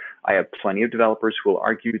code. I have plenty of developers who will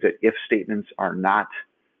argue that if statements are not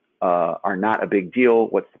a big deal.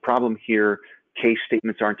 What's the problem here? Case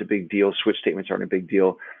statements aren't a big deal. Switch statements aren't a big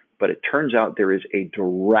deal. But it turns out there is a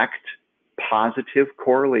direct positive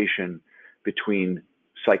correlation between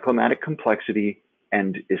cyclomatic complexity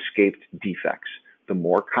and escaped defects. The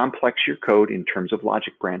more complex your code in terms of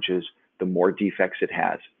logic branches, the more defects it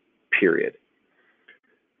has, period.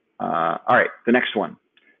 All right, the next one.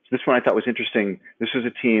 So this one I thought was interesting. This is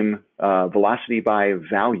a team, velocity by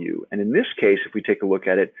value. And in this case, if we take a look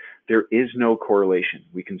at it, there is no correlation.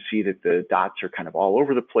 We can see that the dots are kind of all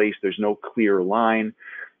over the place. There's no clear line.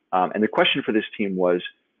 And the question for this team was,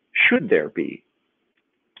 should there be?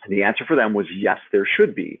 And the answer for them was yes, there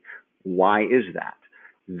should be. Why is that?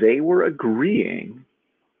 They were agreeing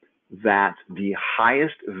that the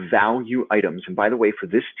highest value items, and by the way, for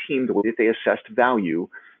this team, the way that they assessed value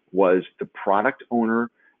was the product owner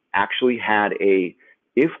actually had a,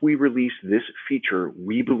 if we release this feature,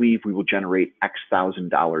 we believe we will generate X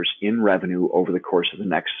 $1,000 in revenue over the course of the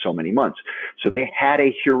next so many months. So they had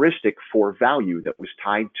a heuristic for value that was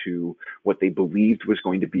tied to what they believed was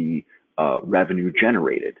going to be revenue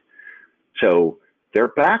generated. So their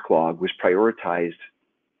backlog was prioritized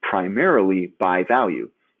primarily by value.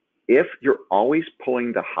 If you're always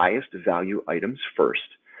pulling the highest value items first,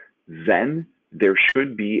 then there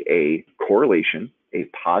should be a correlation, a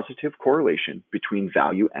positive correlation between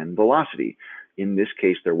value and velocity. In this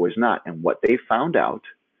case, there was not. And what they found out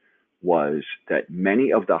was that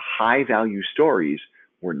many of the high value stories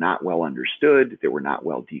were not well understood. They were not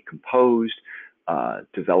well decomposed.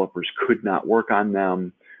 Developers could not work on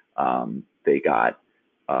them. They got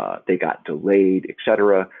delayed,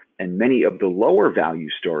 etc. And many of the lower value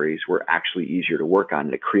stories were actually easier to work on,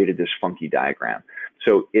 and it created this funky diagram.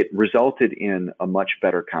 So it resulted in a much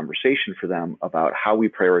better conversation for them about how we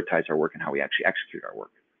prioritize our work and how we actually execute our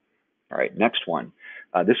work. All right, next one.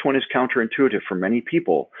 This one is counterintuitive for many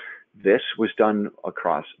people. This was done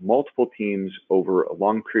across multiple teams over a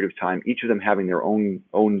long period of time, each of them having their own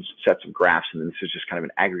sets of graphs, and then this is just kind of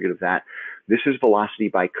an aggregate of that. This is velocity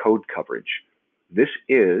by code coverage. This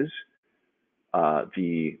is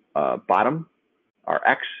the bottom, our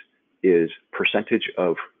X is percentage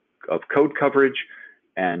of code coverage,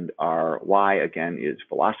 and our Y again is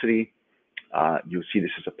velocity. You'll see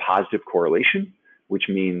this is a positive correlation, which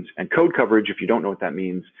means, and code coverage, if you don't know what that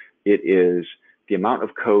means, it is the amount of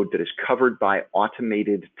code that is covered by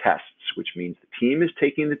automated tests, which means the team is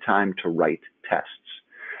taking the time to write tests.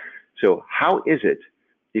 So how is it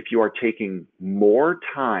if you are taking more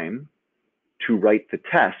time to write the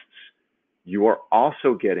tests, you are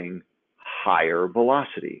also getting higher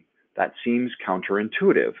velocity? That seems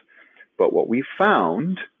counterintuitive. But what we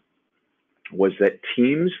found was that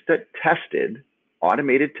teams that tested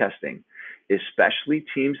automated testing, especially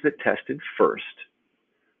teams that tested first,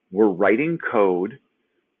 were writing code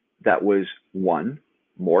that was, one,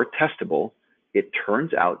 more testable. It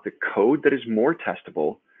turns out the code that is more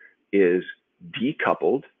testable is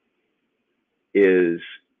decoupled,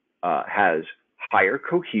 has higher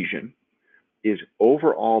cohesion, is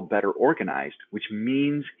overall better organized, which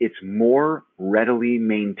means it's more readily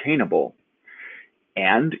maintainable.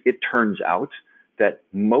 And it turns out that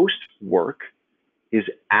most work is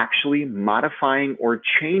actually modifying or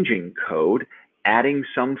changing code, adding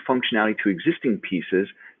some functionality to existing pieces,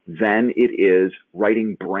 than it is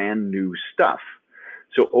writing brand new stuff.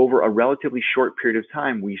 So over a relatively short period of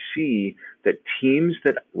time, we see that teams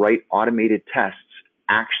that write automated tests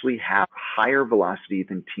actually have higher velocity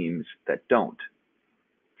than teams that don't.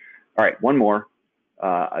 All right, one more.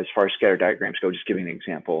 as far as scatter diagrams go, just giving an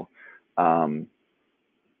example.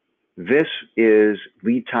 This is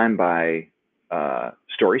lead time by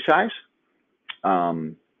story size.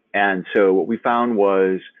 And so what we found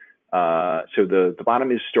was, so the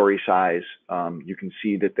bottom is story size. You can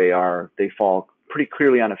see that they fall pretty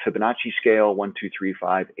clearly on a Fibonacci scale, 1, 2, 3,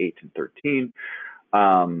 5, 8, and 13.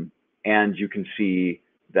 And you can see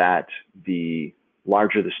that the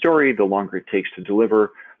larger the story, the longer it takes to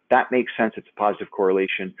deliver. That makes sense. It's a positive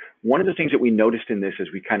correlation. One of the things that we noticed in this as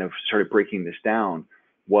we kind of started breaking this down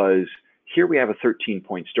was here we have a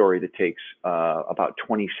 13-point story that takes about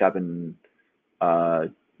 27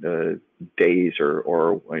 days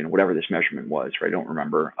or whatever this measurement was, right? I don't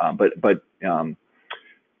remember.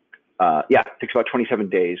 Yeah, it takes about 27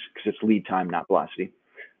 days because it's lead time, not velocity.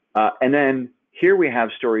 And then here we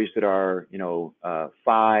have stories that are,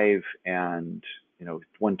 5 and,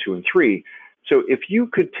 1, 2, and 3. So if you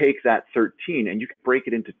could take that 13 and you could break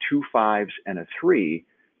it into 2 5s and a 3,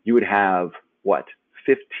 you would have what?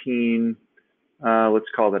 15, let's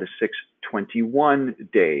call that a 6, 21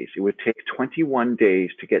 days. It would take 21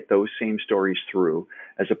 days to get those same stories through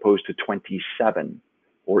as opposed to 27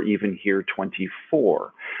 or even here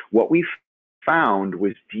 24. What we found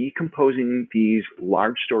was decomposing these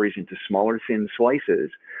large stories into smaller, thin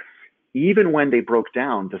slices. Even when they broke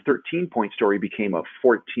down, the 13-point story became a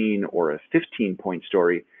 14 or a 15-point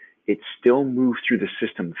story. It still moved through the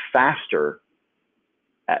system faster.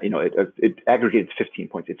 It aggregated 15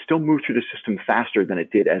 points. It still moved through the system faster than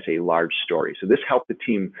it did as a large story. So this helped the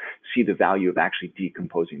team see the value of actually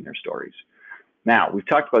decomposing their stories. Now, we've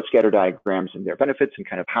talked about scatter diagrams and their benefits and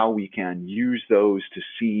kind of how we can use those to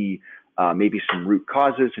see maybe some root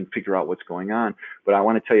causes and figure out what's going on. But I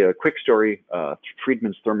want to tell you a quick story,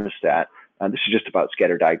 Friedman's thermostat. This is just about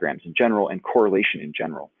scatter diagrams in general and correlation in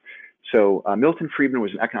general. So Milton Friedman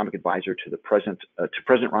was an economic advisor to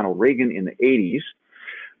President Ronald Reagan in the 80s.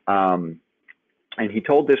 And he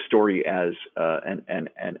told this story as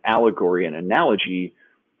an allegory, an analogy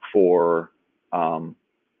for,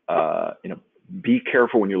 be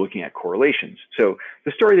careful when you're looking at correlations. So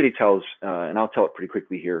the story that he tells, and I'll tell it pretty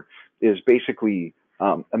quickly here, is basically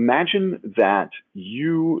imagine that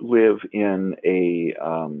you live in a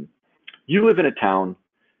town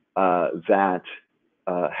that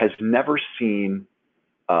has never seen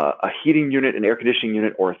a heating unit, an air conditioning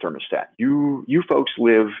unit, or a thermostat. You folks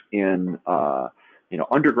live in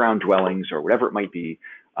underground dwellings or whatever it might be,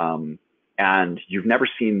 and you've never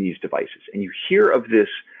seen these devices. And you hear of this.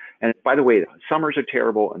 And by the way, the summers are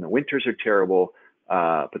terrible and the winters are terrible,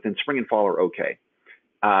 but then spring and fall are okay.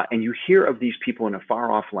 And you hear of these people in a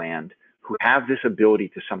far-off land who have this ability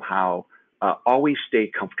to somehow always stay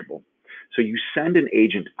comfortable. So you send an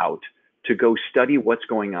agent out to go study what's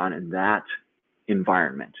going on in that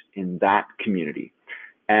environment, in that community.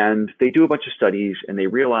 And they do a bunch of studies and they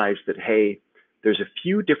realize that, hey, there's a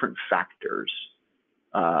few different factors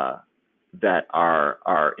that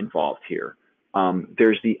are involved here.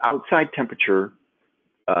 There's the outside temperature,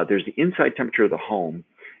 there's the inside temperature of the home,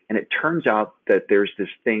 and it turns out that there's this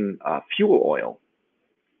thing, fuel oil.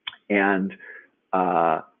 And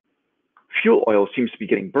fuel oil seems to be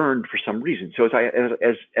getting burned for some reason. So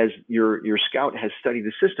as your scout has studied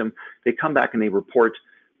the system, they come back and they report,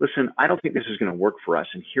 listen, I don't think this is going to work for us,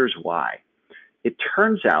 and here's why. It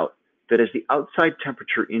turns out that as the outside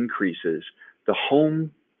temperature increases, the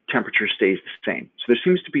home temperature stays the same. So there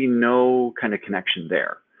seems to be no kind of connection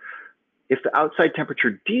there. If the outside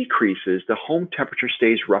temperature decreases, the home temperature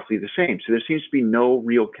stays roughly the same. So there seems to be no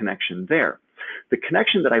real connection there. The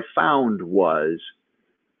connection that I found was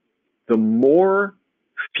the more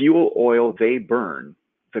fuel oil they burn,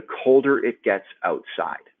 the colder it gets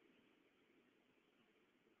outside.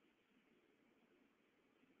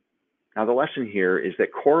 Now, the lesson here is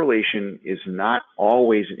that correlation is not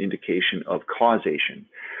always an indication of causation,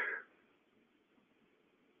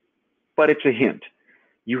 but it's a hint.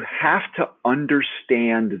 You have to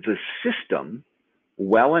understand the system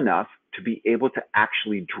well enough to be able to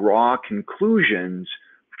actually draw conclusions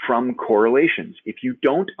from correlations. If you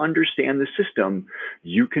don't understand the system,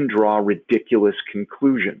 you can draw ridiculous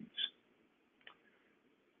conclusions.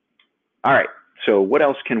 All right, so what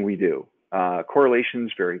else can we do?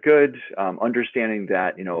 Correlations, very good. Understanding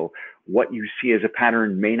that, what you see as a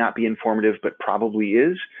pattern may not be informative, but probably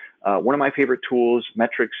is. One of my favorite tools,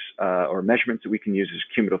 metrics or measurements that we can use is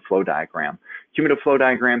cumulative flow diagram. Cumulative flow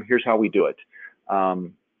diagram, here's how we do it.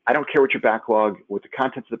 I don't care what your backlog, what the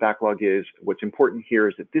contents of the backlog is. What's important here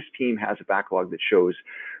is that this team has a backlog that shows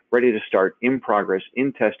ready to start, in progress,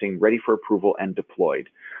 in testing, ready for approval, and deployed.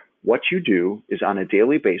 What you do is on a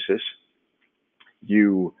daily basis,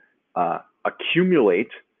 you accumulate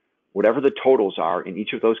whatever the totals are in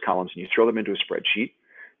each of those columns, and you throw them into a spreadsheet.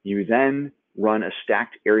 You then run a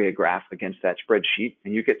stacked area graph against that spreadsheet,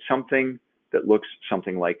 and you get something that looks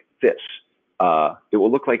something like this. It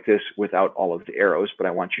will look like this without all of the arrows, but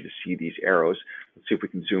I want you to see these arrows. Let's see if we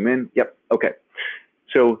can zoom in. Yep, okay.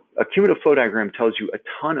 So a cumulative flow diagram tells you a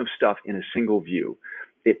ton of stuff in a single view.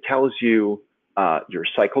 It tells you your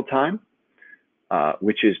cycle time,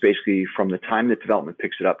 which is basically from the time that development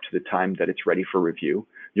picks it up to the time that it's ready for review.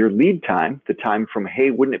 Your lead time, the time from,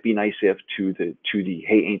 hey, wouldn't it be nice if, to the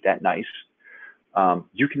hey, ain't that nice.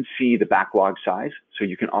 You can see the backlog size, so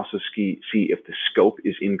you can also see if the scope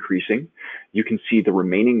is increasing. You can see the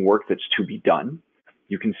remaining work that's to be done.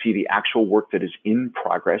 You can see the actual work that is in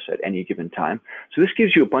progress at any given time. So this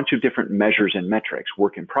gives you a bunch of different measures and metrics: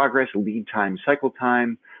 work in progress, lead time, cycle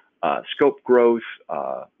time, scope growth,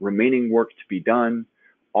 remaining work to be done,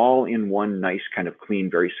 all in one nice kind of clean,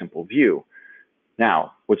 very simple view.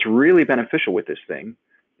 Now, what's really beneficial with this thing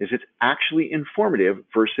is it's actually informative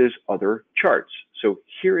versus other charts. So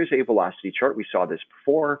here is a velocity chart. We saw this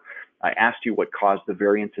before. I asked you what caused the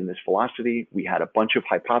variance in this velocity. We had a bunch of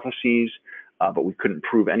hypotheses, but we couldn't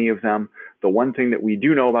prove any of them. The one thing that we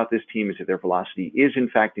do know about this team is that their velocity is in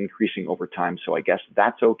fact increasing over time. So I guess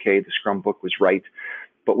that's okay. The Scrum book was right,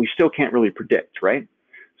 but we still can't really predict, right?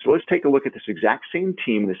 So let's take a look at this exact same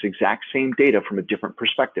team, this exact same data from a different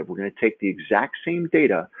perspective. We're going to take the exact same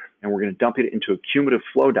data and we're going to dump it into a cumulative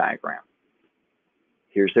flow diagram.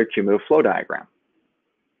 Here's their cumulative flow diagram.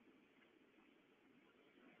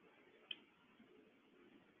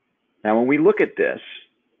 Now, when we look at this,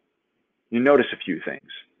 you notice a few things.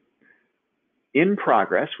 In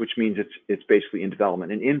progress, which means it's basically in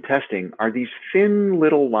development, and in testing are these thin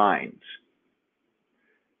little lines.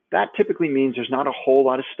 That typically means there's not a whole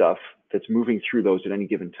lot of stuff that's moving through those at any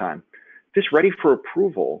given time. This ready for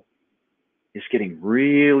approval is getting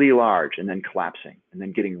really large and then collapsing, and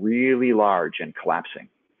then getting really large and collapsing.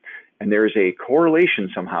 And there is a correlation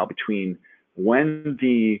somehow between when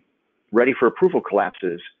the ready for approval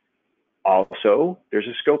collapses, also there's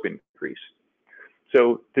a scope increase.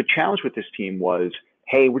 So the challenge with this team was,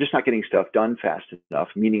 hey, we're just not getting stuff done fast enough,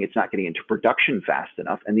 meaning it's not getting into production fast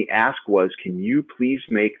enough. And the ask was, can you please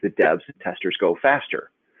make the devs and testers go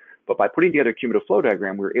faster? But by putting together a cumulative flow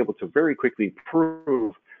diagram, we were able to very quickly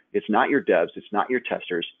prove it's not your devs, it's not your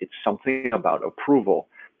testers, it's something about approval.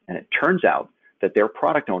 And it turns out that their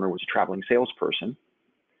product owner was a traveling salesperson,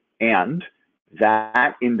 and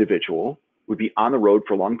that individual would be on the road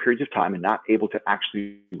for long periods of time and not able to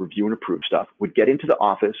actually review and approve stuff, would get into the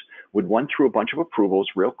office, would run through a bunch of approvals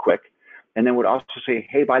real quick, and then would also say,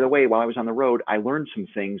 hey, by the way, while I was on the road, I learned some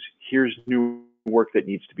things. Here's new work that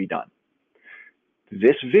needs to be done.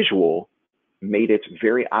 This visual made it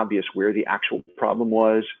very obvious where the actual problem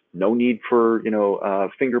was. No need for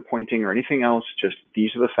finger pointing or anything else, just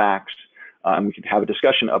these are the facts. We could have a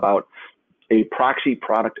discussion about a proxy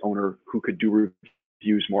product owner who could do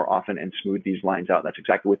reviews more often and smooth these lines out. That's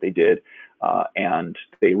exactly what they did. And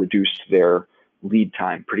they reduced their lead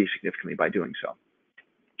time pretty significantly by doing so.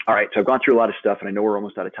 All right, so I've gone through a lot of stuff, and I know we're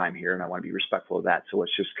almost out of time here, and I want to be respectful of that. So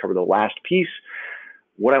let's just cover the last piece.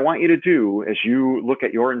 What I want you to do as you look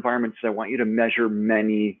at your environments, I want you to measure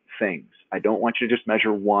many things. I don't want you to just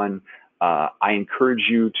measure one. I encourage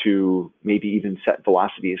you to maybe even set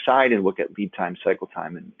velocity aside and look at lead time, cycle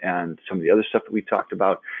time, and some of the other stuff that we talked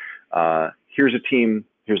about. Here's a team,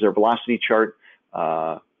 here's their velocity chart.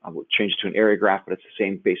 I will change it to an area graph, but it's the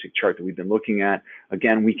same basic chart that we've been looking at.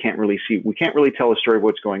 Again, we can't really tell a story of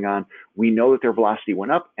what's going on. We know that their velocity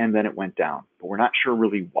went up and then it went down, but we're not sure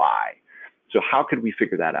really why. So how could we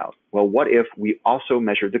figure that out? Well, what if we also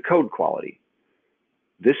measured the code quality?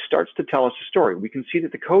 This starts to tell us a story. We can see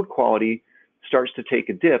that the code quality starts to take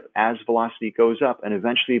a dip as velocity goes up, and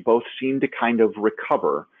eventually both seem to kind of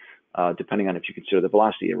recover, depending on if you consider the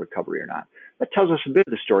velocity a recovery or not. That tells us a bit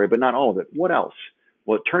of the story, but not all of it. What else?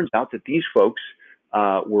 Well, it turns out that these folks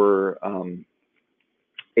were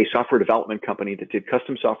a software development company that did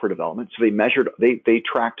custom software development. So they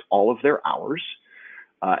tracked all of their hours.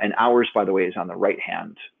 And hours, by the way, is on the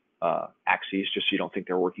right-hand axis, just so you don't think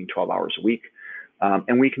they're working 12 hours a week.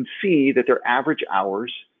 And we can see that their average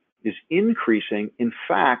hours is increasing. In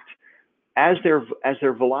fact, as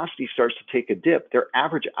their velocity starts to take a dip, their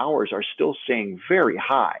average hours are still staying very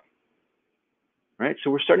high. Right?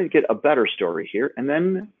 So we're starting to get a better story here. And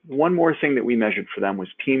then one more thing that we measured for them was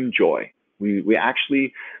team joy. We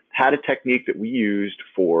actually had a technique that we used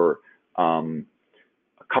for a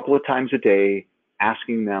couple of times a day,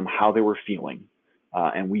 asking them how they were feeling.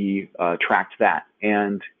 And we tracked that.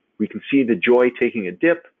 And we can see the joy taking a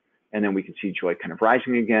dip, and then we can see joy kind of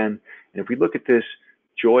rising again. And if we look at this,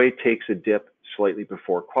 joy takes a dip slightly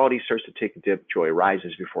before quality starts to take a dip. Joy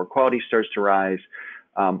rises before quality starts to rise.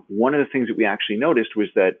 One of the things that we actually noticed was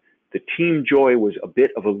that the team joy was a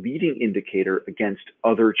bit of a leading indicator against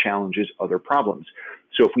other challenges, other problems.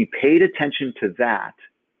 So if we paid attention to that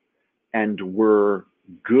and were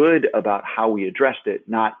good about how we addressed it,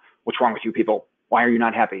 not what's wrong with you people, why are you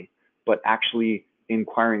not happy, but actually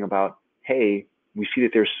inquiring about, hey, we see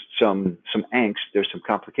that there's some angst, there's some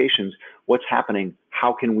complications, what's happening,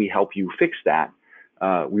 how can we help you fix that?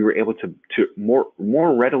 We were able to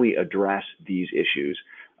more readily address these issues.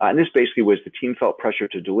 And this basically was the team felt pressure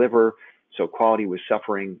to deliver, so quality was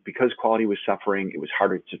suffering. Because quality was suffering, it was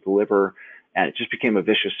harder to deliver, and it just became a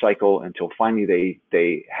vicious cycle until finally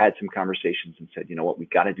they had some conversations and said, you know what, we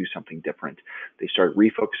got to do something different. They started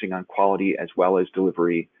refocusing on quality as well as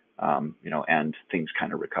delivery, and things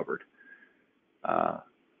kind of recovered.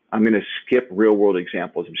 I'm going to skip real world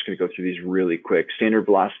examples. I'm just going to go through these really quick. Standard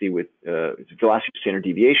velocity with velocity standard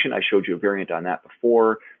deviation. I showed you a variant on that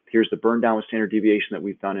before. Here's the burn down with standard deviation that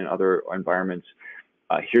we've done in other environments.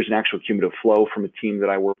 Here's an actual cumulative flow from a team that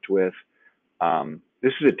I worked with.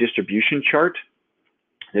 This is a distribution chart.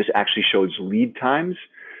 This actually shows lead times.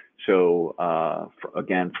 So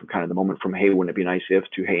again, from kind of the moment from, hey, wouldn't it be nice if,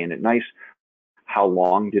 to, hey, isn't it nice? How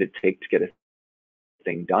long did it take to get a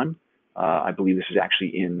thing done? I believe this is actually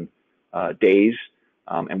in days.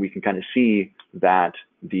 And we can kind of see that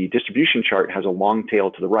the distribution chart has a long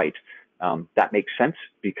tail to the right. That makes sense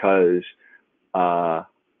because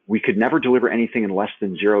we could never deliver anything in less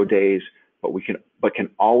than 0 days, but can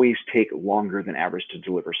always take longer than average to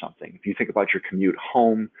deliver something. If you think about your commute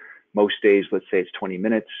home, most days, let's say it's 20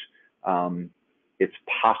 minutes, it's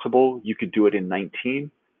possible you could do it in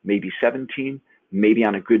 19, maybe 17, maybe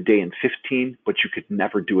on a good day in 15, but you could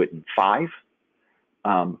never do it in 5.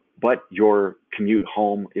 But your commute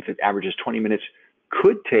home, if it averages 20 minutes,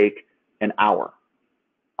 could take an hour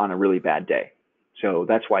on a really bad day. So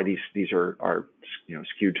that's why these are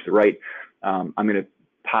skewed to the right. I'm going to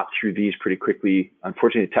pop through these pretty quickly.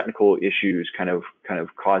 Unfortunately, the technical issues kind of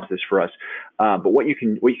caused this for us. But what you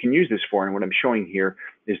can use this for, and what I'm showing here,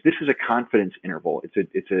 is this is a confidence interval.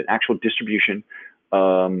 It's an actual distribution,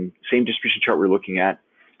 same distribution chart we're looking at.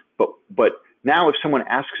 But now if someone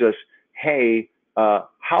asks us, hey,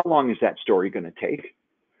 how long is that story going to take?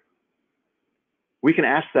 We can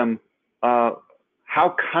ask them,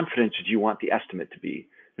 how confident do you want the estimate to be?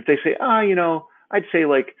 If they say, I'd say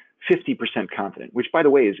like 50% confident, which by the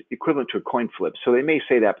way is equivalent to a coin flip. So they may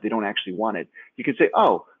say that, but they don't actually want it. You can say,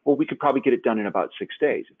 oh, well, we could probably get it done in about 6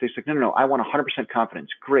 days. If they say, no, I want 100%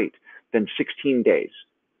 confidence. Great. Then 16 days.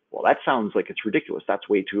 Well, that sounds like it's ridiculous. That's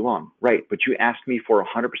way too long. Right. But you asked me for a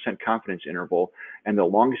 100% confidence interval, and the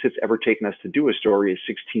longest it's ever taken us to do a story is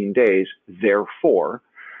 16 days. Therefore,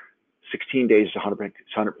 16 days is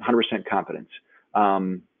 100% confidence.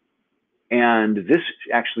 And this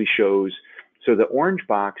actually shows, so the orange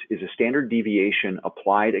box is a standard deviation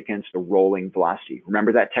applied against a rolling velocity.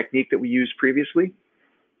 Remember that technique that we used previously?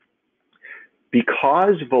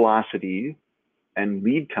 Because velocity and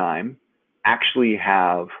lead time actually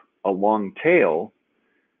have a long tail,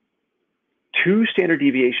 2 standard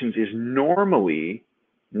deviations is normally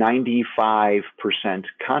 95%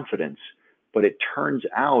 confidence. But it turns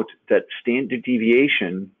out that standard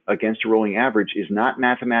deviation against a rolling average is not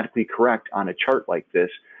mathematically correct on a chart like this.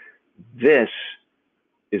 This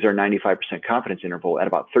is our 95% confidence interval at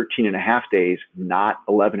about 13.5 days, not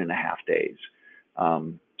 11.5 days.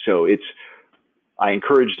 So I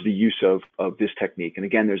encourage the use of this technique. And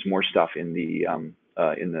again, there's more stuff in the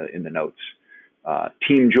notes.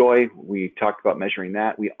 Team joy, we talked about measuring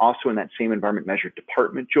that. We also, in that same environment, measured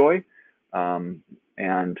department joy.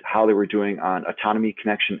 And how they were doing on autonomy,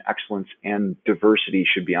 connection, excellence, and diversity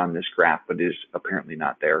should be on this graph, but is apparently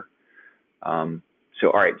not there. So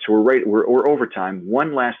all right, so we're over time.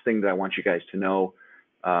 One last thing that I want you guys to know: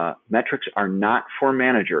 metrics are not for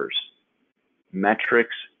managers.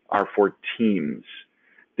 Metrics are for teams.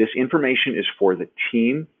 This information is for the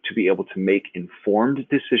team to be able to make informed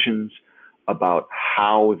decisions about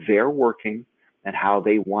how they're working and how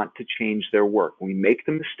they want to change their work. We make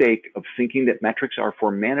the mistake of thinking that metrics are for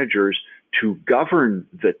managers to govern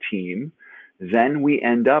the team. Then we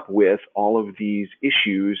end up with all of these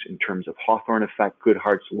issues in terms of Hawthorne effect,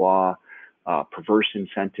 Goodhart's law, perverse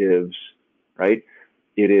incentives, right?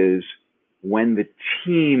 It is when the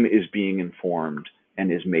team is being informed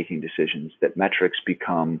and is making decisions that metrics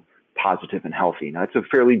become positive and healthy. Now, that's a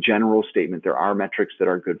fairly general statement. There are metrics that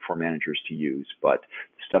are good for managers to use, but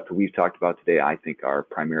the stuff that we've talked about today, I think, are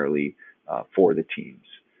primarily for the teams.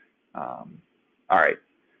 All right.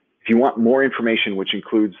 If you want more information, which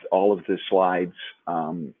includes all of the slides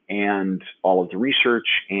and all of the research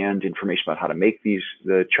and information about how to make the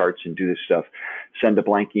charts and do this stuff, send a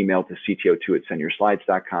blank email to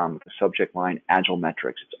cto2@sendyourslides.com with the subject line Agile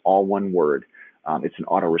Metrics. It's all one word. It's an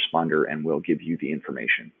autoresponder, and we'll give you the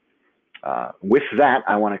information. With that,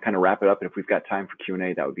 I want to kind of wrap it up. And if we've got time for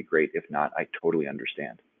Q&A, that would be great. If not, I totally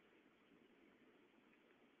understand.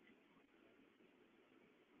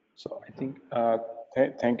 So I think,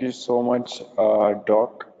 thank you so much,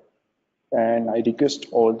 Doc. And I request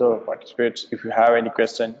all the participants, if you have any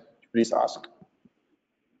question, please ask.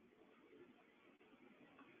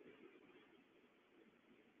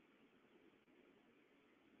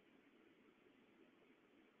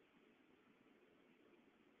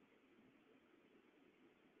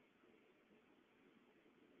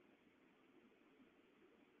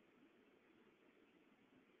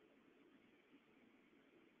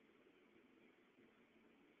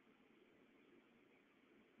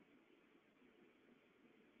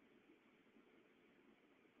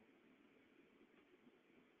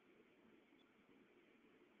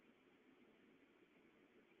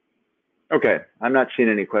 Okay, I'm not seeing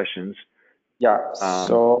any questions. Yeah,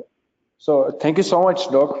 so thank you so much,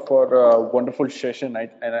 Doc, for a wonderful session.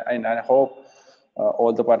 And I hope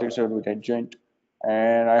all the participants will enjoy it.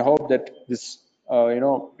 And I hope that this,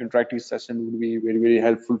 interactive session will be very, very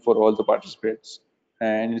helpful for all the participants.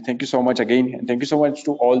 And thank you so much again. And thank you so much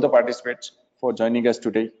to all the participants for joining us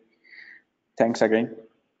today. Thanks again.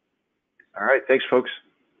 All right, thanks, folks.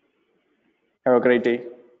 Have a great day.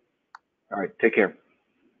 All right, take care.